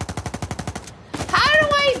 How do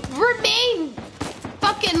I remain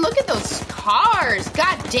fucking look at those cars?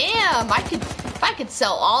 God damn, if I could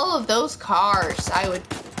sell all of those cars, I would.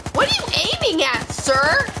 What are you aiming at,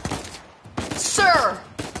 sir? Sir,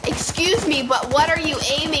 excuse me, but what are you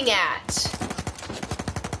aiming at?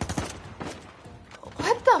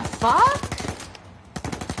 What the fuck?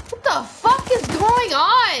 What the fuck is going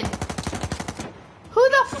on? Who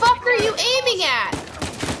the fuck are you aiming at?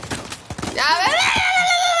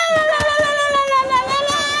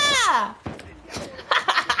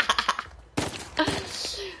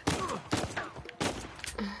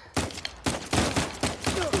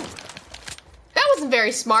 That wasn't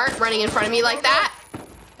very smart, running in front of me like that.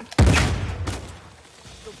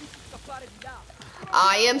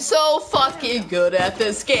 I am so fucking good at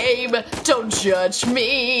this game. Don't judge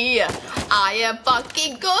me. I am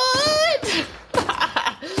fucking good.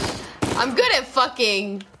 I'm good at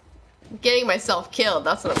fucking getting myself killed.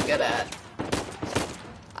 That's what I'm good at.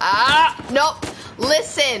 Ah, nope.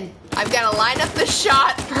 Listen, I've got to line up the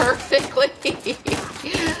shot perfectly.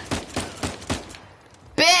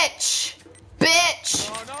 Bitch.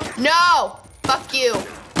 Bitch. No. Fuck you.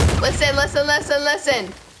 Listen, listen, listen,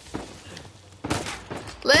 listen.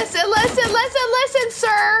 Listen, listen, listen, listen,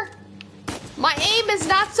 sir. My aim is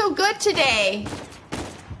not so good today.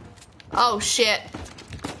 Oh, shit.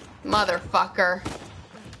 Motherfucker.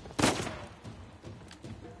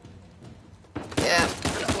 Yeah.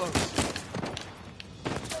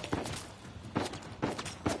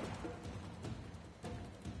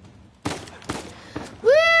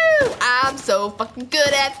 Woo! I'm so fucking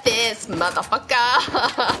good at this, motherfucker.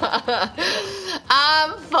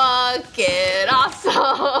 I'm fucking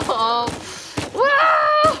awesome. Woo!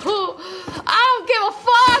 I don't give a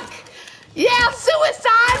fuck. Yeah,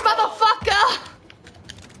 suicide, motherfucker.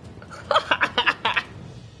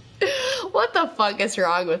 What the fuck is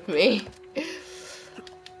wrong with me?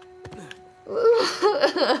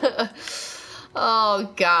 Oh,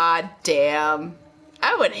 god damn.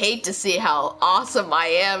 I would hate to see how awesome I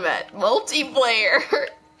am at multiplayer.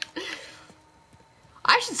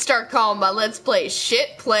 I should start calling my Let's Play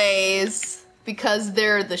shit plays because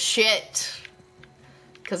they're the shit.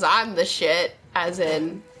 Because I'm the shit, as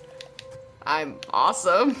in, I'm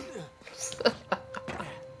awesome.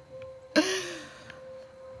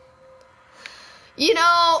 You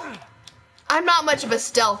know, I'm not much of a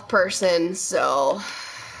stealth person, so...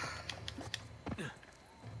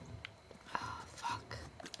 Oh, fuck.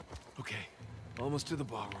 Okay, almost to the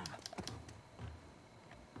ballroom.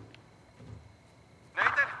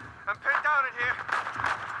 Nathan, I'm pinned down in here.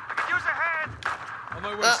 I could use a hand. On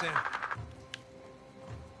my way, Sam.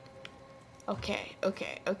 Okay,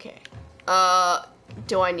 okay, okay.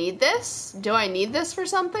 Do I need this? Do I need this for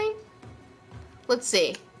something? Let's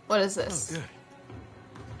see. What is this? Oh, good.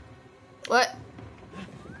 What?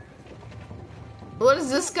 What is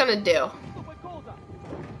this gonna do?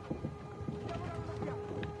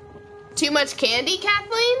 Too much candy,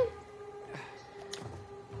 Kathleen?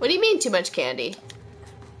 What do you mean too much candy?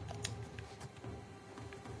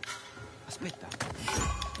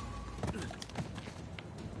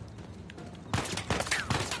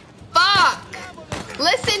 Fuck!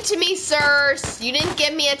 Listen to me, sirs. You didn't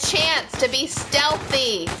give me a chance to be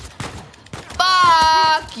stealthy.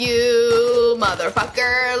 Fuck you,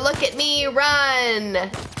 motherfucker. Look at me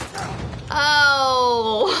run.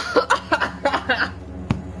 Oh.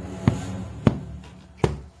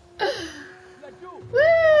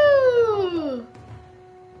 Woo.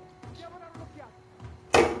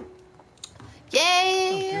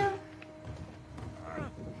 Yay.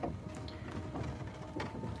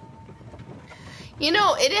 You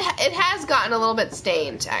know, it has gotten a little bit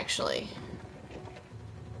stained, actually.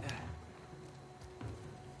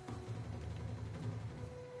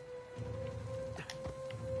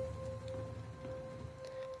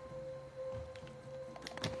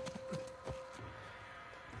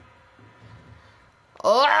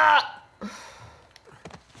 Oh!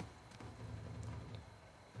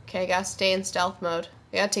 Okay, I gotta stay in stealth mode.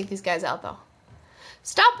 I gotta take these guys out, though.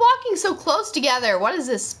 Stop walking so close together. What is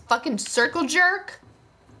this, fucking circle jerk?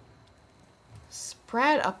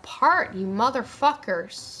 Spread apart, you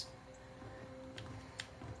motherfuckers.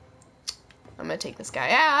 I'm gonna take this guy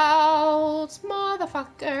out,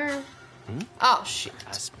 motherfucker. Oh, shit.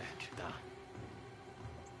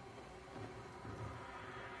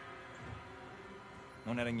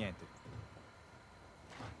 Non era niente.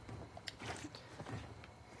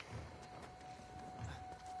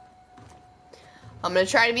 I'm gonna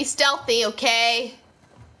try to be stealthy, okay?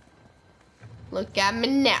 Look at me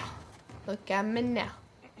now. Look at me now.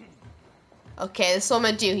 Okay, this is what I'm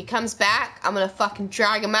gonna do. He comes back, I'm gonna fucking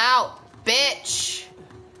drag him out, bitch.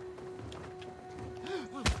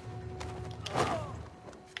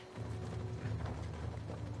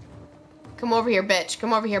 Come over here, bitch.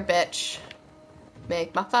 Come over here, bitch.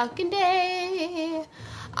 Make my fucking day.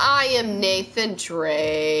 I am Nathan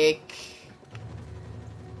Drake.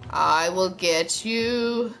 I will get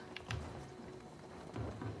you.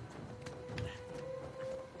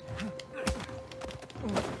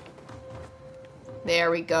 There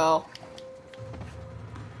we go.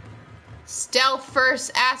 Stealth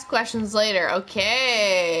first, ask questions later.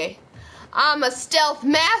 Okay. I'm a stealth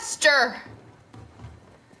master.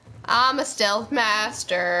 I'm a stealth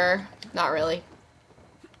master. Not really.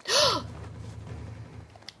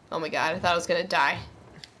 Oh my god, I thought I was gonna die.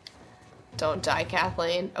 Don't die,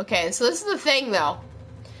 Kathleen. Okay, so this is the thing, though.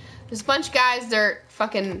 There's a bunch of guys, they're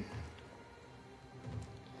fucking...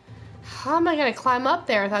 How am I gonna climb up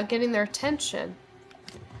there without getting their attention?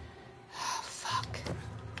 Oh, fuck.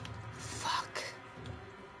 Fuck.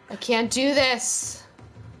 I can't do this.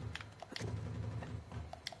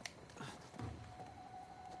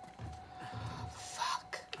 Oh,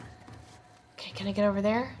 fuck. Okay, can I get over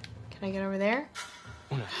there? Can I get over there?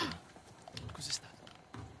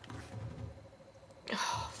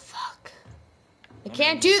 Oh, fuck. I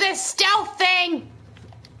can't do this stealth thing!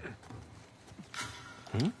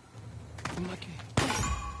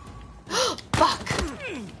 Fuck.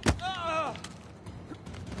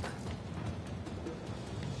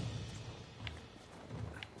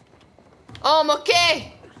 Oh, I'm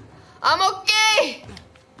okay. I'm okay.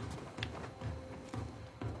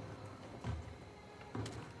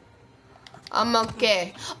 I'm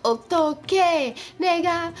okay. 어떡해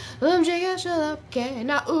내가 움직일 수 없게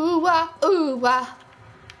나 우와 우와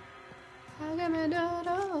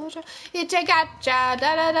이제 가자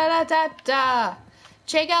다다다다다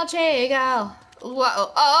check out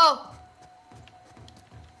우와 oh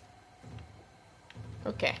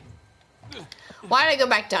okay why did I go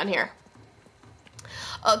back down here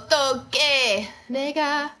어떡해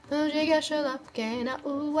내가 움직일 수 없게 나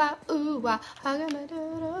우와 우와 하게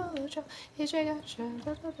만들어줘 이제 가자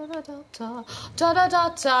다다다다다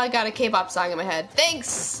I got a K-pop song in my head.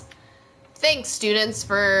 Thanks students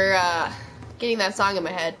for getting that song in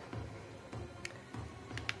my head.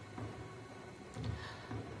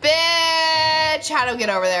 Bitch, how do I get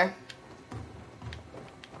over there?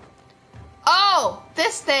 Oh,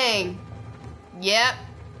 this thing. Yep.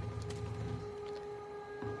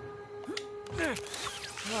 Alright,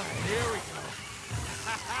 here we go.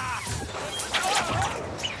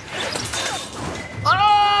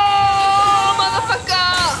 Oh,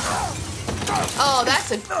 motherfucker! Oh,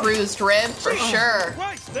 that's a bruised rib for sure.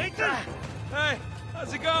 Christ, Nathan! Hey,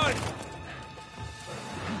 how's it going?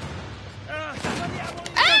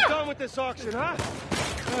 I'm done with this auction, huh?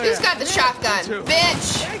 Who's got the shotgun?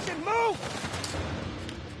 Bitch! Nathan, move!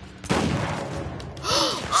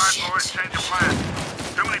 Alright, boys, change of plan.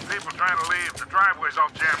 Too many people trying to leave. The driveway's all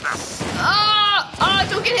jammed up. Oh,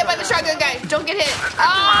 don't get hit by the shotgun guy. Don't get hit.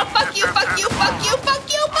 Oh, fuck you, fuck you, fuck you,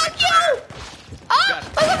 fuck you, fuck you! Oh,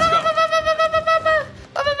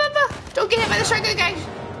 don't get hit by the shotgun guy.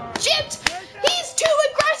 Shit! He's too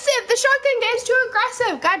aggressive! The shotgun guy's too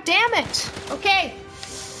aggressive. God damn it. Okay.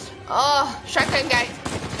 Oh, shotgun guy.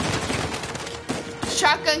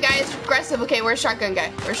 Shotgun guy is aggressive. Okay, where's shotgun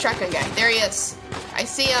guy? Where's shotgun guy? There he is. I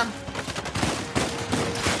see him.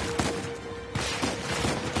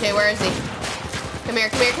 Okay, where is he? Come here,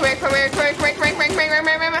 come here, come here, come here, come here, come here, come here, come here, come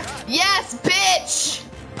here, come here. Yes, bitch!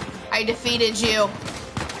 I defeated you.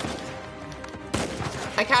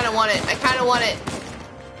 I kind of want it. I kind of want it.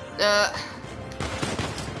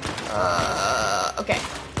 Okay.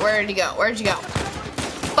 Where did he go? Where did you go?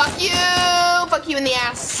 Fuck you! Fuck you in the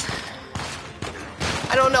ass.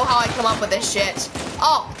 I don't know how I come up with this shit.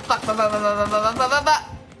 Oh, fuck, fuck, fuck, fuck, fuck, fuck, fuck, fuck, fuck.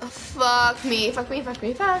 Fuck me, fuck me, fuck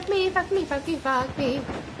me, fuck me, fuck me, fuck me, fuck me.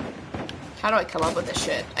 How do I come up with this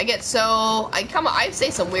shit? I get so... I say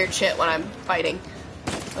some weird shit when I'm fighting.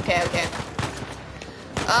 Okay, okay.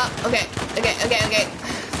 Okay, okay, okay, okay.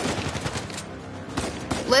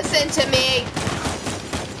 Listen to me.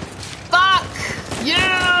 Fuck you!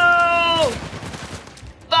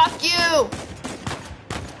 Fuck you!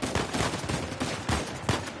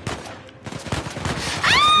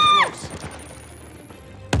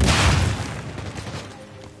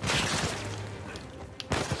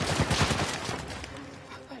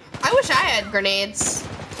 I wish I had grenades.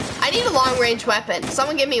 I need a long-range weapon.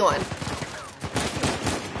 Someone give me one.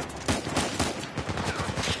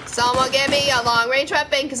 Someone give me a long-range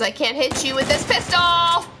weapon, because I can't hit you with this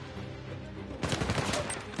pistol!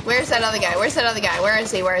 Where's that other guy? Where's that other guy? Where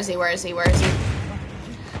is he? Where is he? Where is he? Where is he?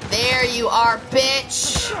 There you are,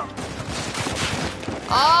 bitch!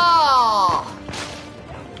 Oh!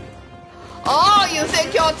 Oh, you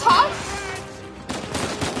think you're tough?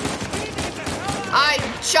 I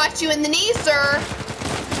shot you in the knee, sir.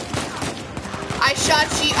 I shot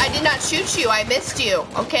you. I did not shoot you. I missed you.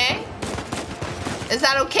 Okay? Is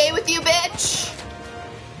that okay with you, bitch?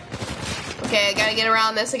 Okay, I gotta get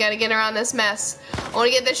around this. I gotta get around this mess. I wanna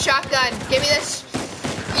get this shotgun. Give me this.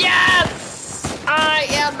 Yes! I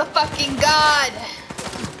am the fucking god.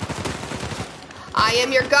 I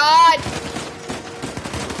am your god.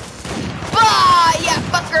 Ah, yeah,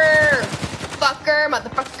 fucker. Fucker,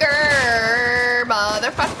 motherfucker.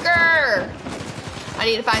 Motherfucker. I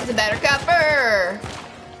need to find some better cover.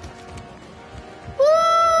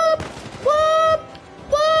 Whoop, whoop,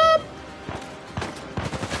 whoop.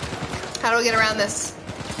 How do I get around this?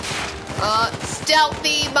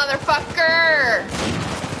 Stealthy motherfucker.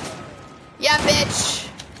 Yeah, bitch.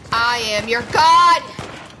 I am your god.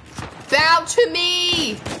 Bow to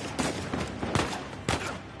me.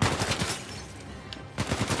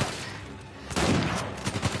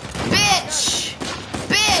 Bitch.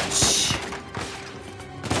 Bitch.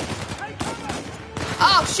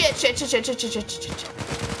 Oh, shit, shit, shit, shit, shit, shit, shit, shit.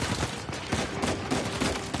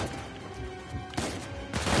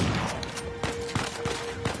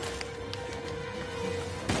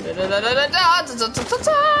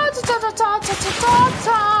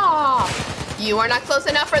 You are not close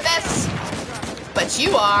enough for this, but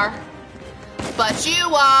you are. But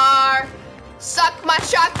you are. Suck my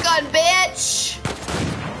shotgun, bitch.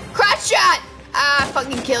 Crotch shot. I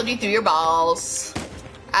fucking killed you through your balls.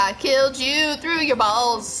 I killed you through your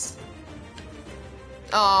balls.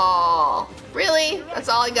 Oh, really? That's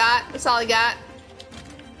all I got? That's all I got?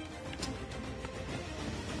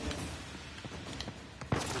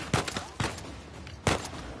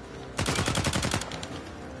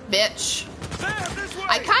 Bitch.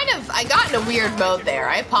 I got in a weird mode there.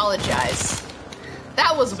 I apologize.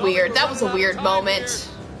 That was weird. That was a weird moment.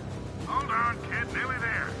 Hold on, kid. Nearly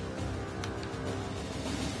there.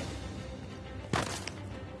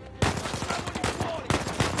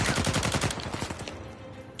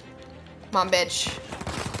 Come on, bitch.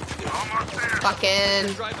 Almost there.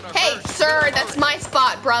 Fucking. Hey, sir, that's my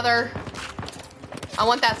spot, brother. I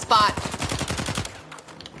want that spot.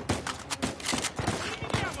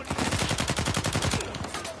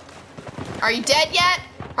 Are you dead yet?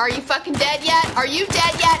 Are you fucking dead yet? Are you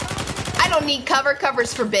dead yet? I don't need cover.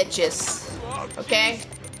 Cover's for bitches. Okay?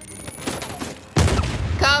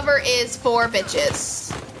 Cover is for bitches.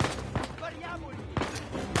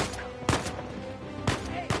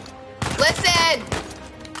 Listen!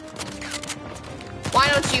 Why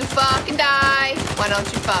don't you fucking die? Why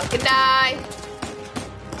don't you fucking die?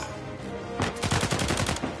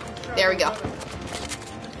 There we go.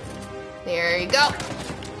 There you go.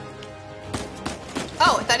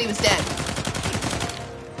 Oh, I thought he was dead.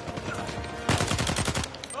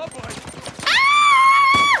 Oh boy.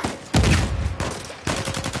 Ah!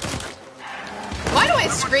 Why do I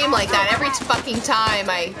scream like that every fucking time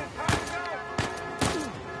I...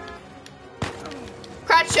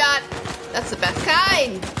 Crotch shot. That's the best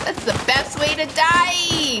kind. That's the best way to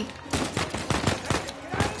die.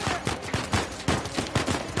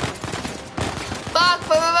 Fuck.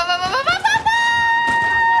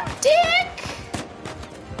 Dick.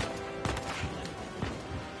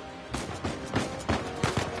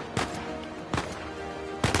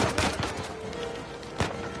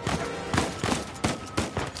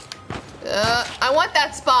 I want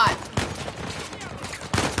that spot.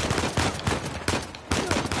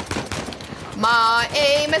 My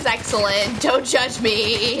aim is excellent. Don't judge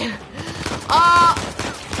me.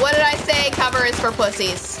 What did I say? Cover is for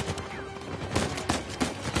pussies.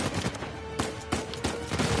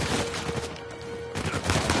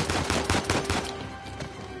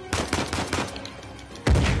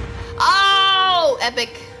 Oh,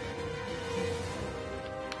 epic.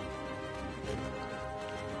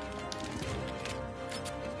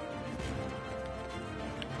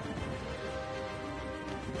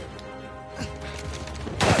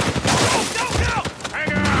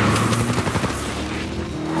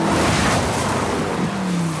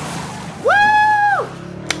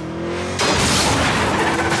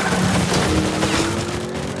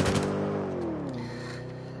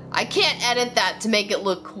 I can't edit that to make it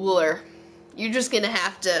look cooler. You're just gonna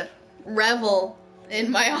have to revel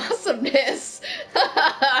in my awesomeness.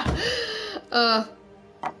 Wouldn't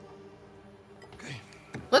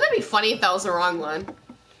that be funny if that was the wrong one?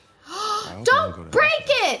 Don't break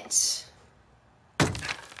it!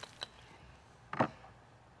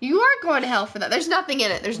 You are going to hell for that. There's nothing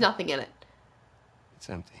in it. There's nothing in it. It's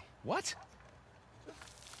empty. What?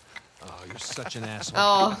 Oh, you're such an asshole.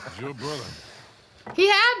 Oh. It's your brother. He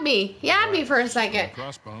had me. He had me for a second.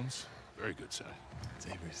 Crossbones. Very good, sir. It's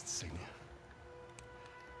Avery's insignia.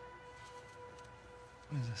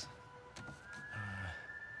 What is this?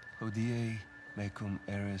 Hodie mecum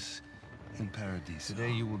eris in paradiso.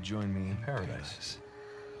 Today you will join me in paradise.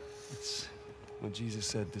 It's what Jesus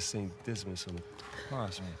said to Saint Dismas on the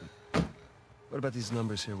cross. What about these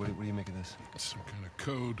numbers here? What do you make of this? Some kind of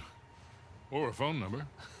code. Or a phone number.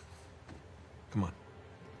 Come on.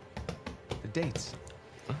 The dates.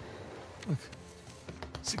 Huh? Look.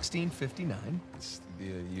 1659. It's the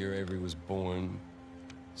year Avery was born.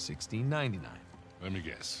 1699. Let me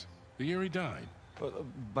guess. The year he died. Well,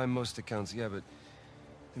 by most accounts, yeah, but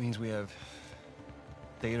it means we have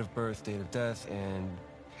date of birth, date of death, and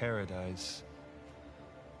paradise.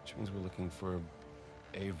 Which means we're looking for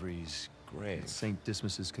Avery's grave. St.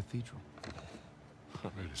 Dismas's cathedral.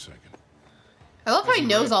 Wait a second. I love how he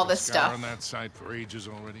knows all this Been stuff. scouring that site for ages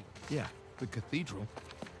already? Yeah, the cathedral.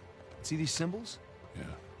 See these symbols? Yeah.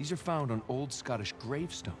 These are found on old Scottish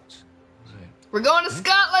gravestones. Right. We're going to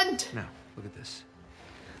Scotland! Now, look at this.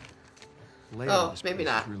 Layout of this maybe place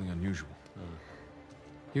not. is really unusual.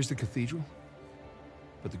 Here's the cathedral,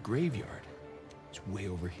 but the graveyard is way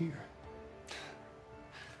over here.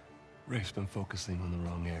 Rafe's been focusing on the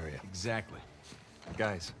wrong area. Exactly.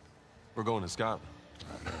 Guys, we're going to Scotland.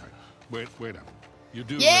 Wait up. You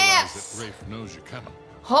do Yes! realize that Rafe knows you're coming.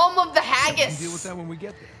 Home of the We can haggis! deal with that when we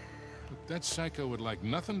get there. Look, that psycho would like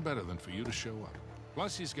nothing better than for you to show up.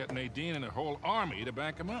 Plus, he's got Nadine and a whole army to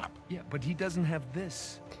back him up. Yeah, but he doesn't have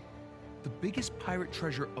this. The biggest pirate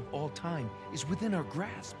treasure of all time is within our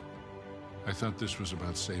grasp. I thought this was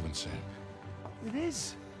about saving Sam. It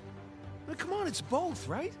is. Now, come on, it's both,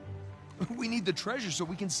 right? We need the treasure so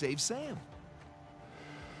we can save Sam.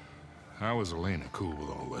 How is Elena cool with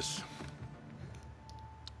all this?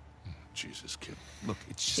 Jesus, kid. Look,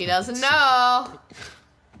 it's just She not doesn't that know.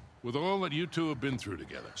 With all that you two have been through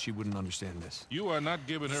together, simple. She wouldn't understand this. you are not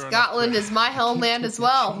giving her Scotland enough is my homeland as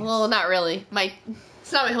well. Well, not really.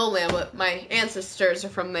 It's not my homeland, but my ancestors are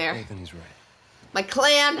from there. Nathan, he's right. My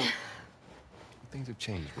clan. Things have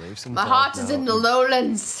changed, Rafe's in My the heart top is now. in the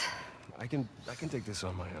lowlands. I can take this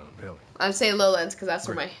on my own, really. I'm saying lowlands because that's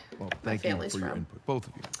where my Well, thank you family's for your from. input, both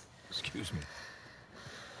of you. Excuse me.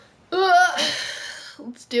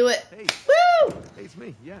 Let's do it. Hey. Woo! Hey, it's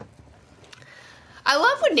me. Yeah. I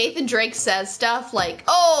love when Nathan Drake says stuff like,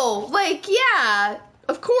 "Oh, like yeah,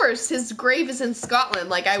 of course, his grave is in Scotland."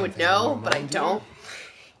 Like I would know, but I don't.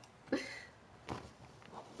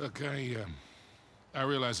 Look, I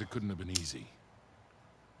realize it couldn't have been easy.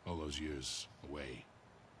 All those years away.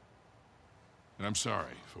 And I'm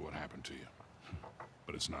sorry for what happened to you.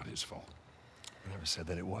 But it's not his fault. I never said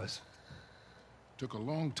that it was. Took a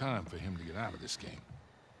long time for him to get out of this game.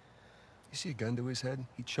 You see a gun to his head?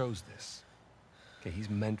 He chose this. Okay, he's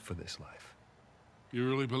meant for this life. You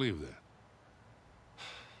really believe that?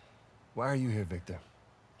 Why are you here, Victor?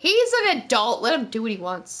 He's an adult. Let him do what he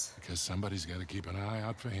wants. Because somebody's got to keep an eye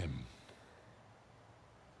out for him.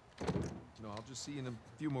 No, I'll just see you in a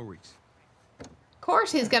few more weeks. Of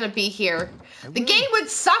course, he's gonna be here. The game would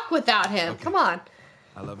suck without him. Okay. Come on.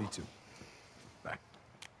 I love you too. Bye.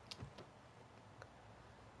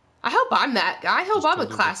 I hope I'm that guy. I hope Just I'm a told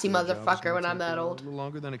her classy that the job is motherfucker gonna when I'm take that a old. little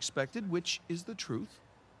longer than expected, which is the truth.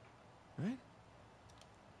 Right?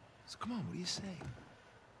 So come on, what do you say?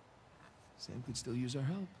 Sam could still use our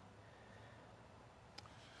help.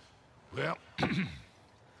 Well, I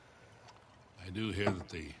do hear that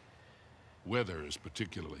the weather is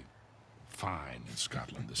particularly fine in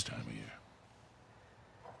Scotland this time of year.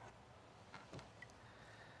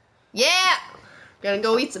 Yeah! Gonna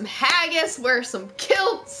go eat some haggis, wear some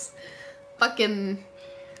kilts, fucking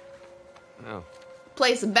Oh,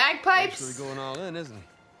 play some actually bagpipes. going all in, isn't he?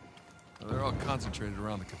 Well, they're all concentrated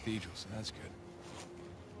around the cathedral, so that's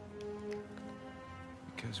good.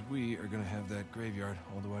 Because we are gonna have that graveyard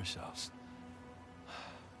all to ourselves.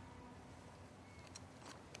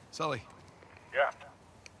 Sully. Yeah.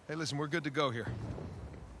 Hey, listen, we're good to go here.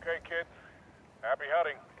 Okay, kid. Happy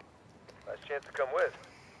hunting. Nice chance to come with.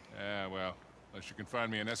 Yeah, well, unless you can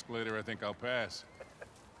find me an escalator, I think I'll pass.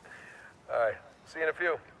 All right. See you in a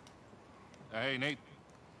few. Hey, Nate,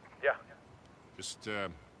 Yeah.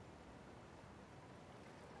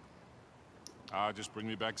 just bring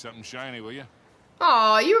me back something shiny, will you?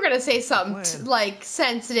 Aw, you were gonna say something Plan. like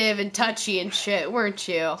sensitive and touchy and shit, weren't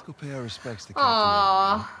you? Let's go pay our respects to Captain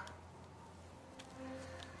Aw.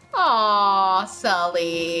 Aw,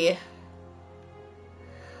 Sully.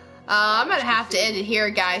 I'm gonna have to end it here,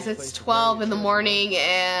 guys. It's 12 in the morning,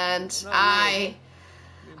 and I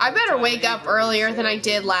better wake up earlier than I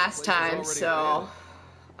did last time, so,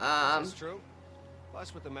 That's true.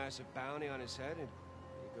 Plus, with the massive bounty on his head, it'd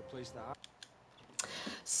be a good place to hide.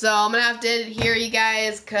 so I'm gonna have to end it here, you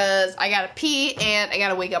guys, because I gotta pee, and I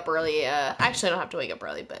gotta wake up early. Actually, I don't have to wake up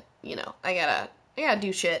early, but I gotta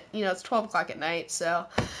do shit. It's 12 o'clock at night, so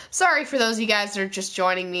sorry for those of you guys that are just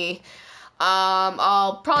joining me.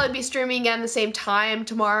 I'll probably be streaming again the same time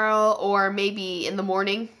tomorrow, or maybe in the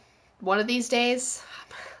morning, one of these days.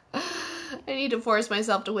 I need to force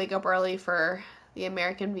myself to wake up early for the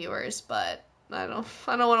American viewers, but I don't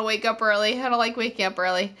want to wake up early. I don't like waking up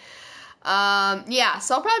early. Yeah,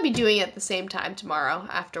 so I'll probably be doing it at the same time tomorrow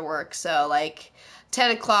after work. So like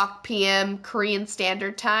 10 o'clock p.m. Korean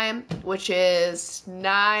Standard Time, which is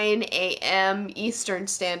 9 a.m. Eastern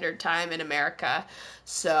Standard Time in America.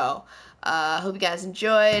 So, hope you guys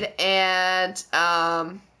enjoyed, and,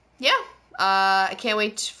 yeah, I can't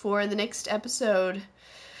wait for the next episode.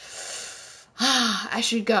 I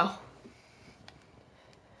should go.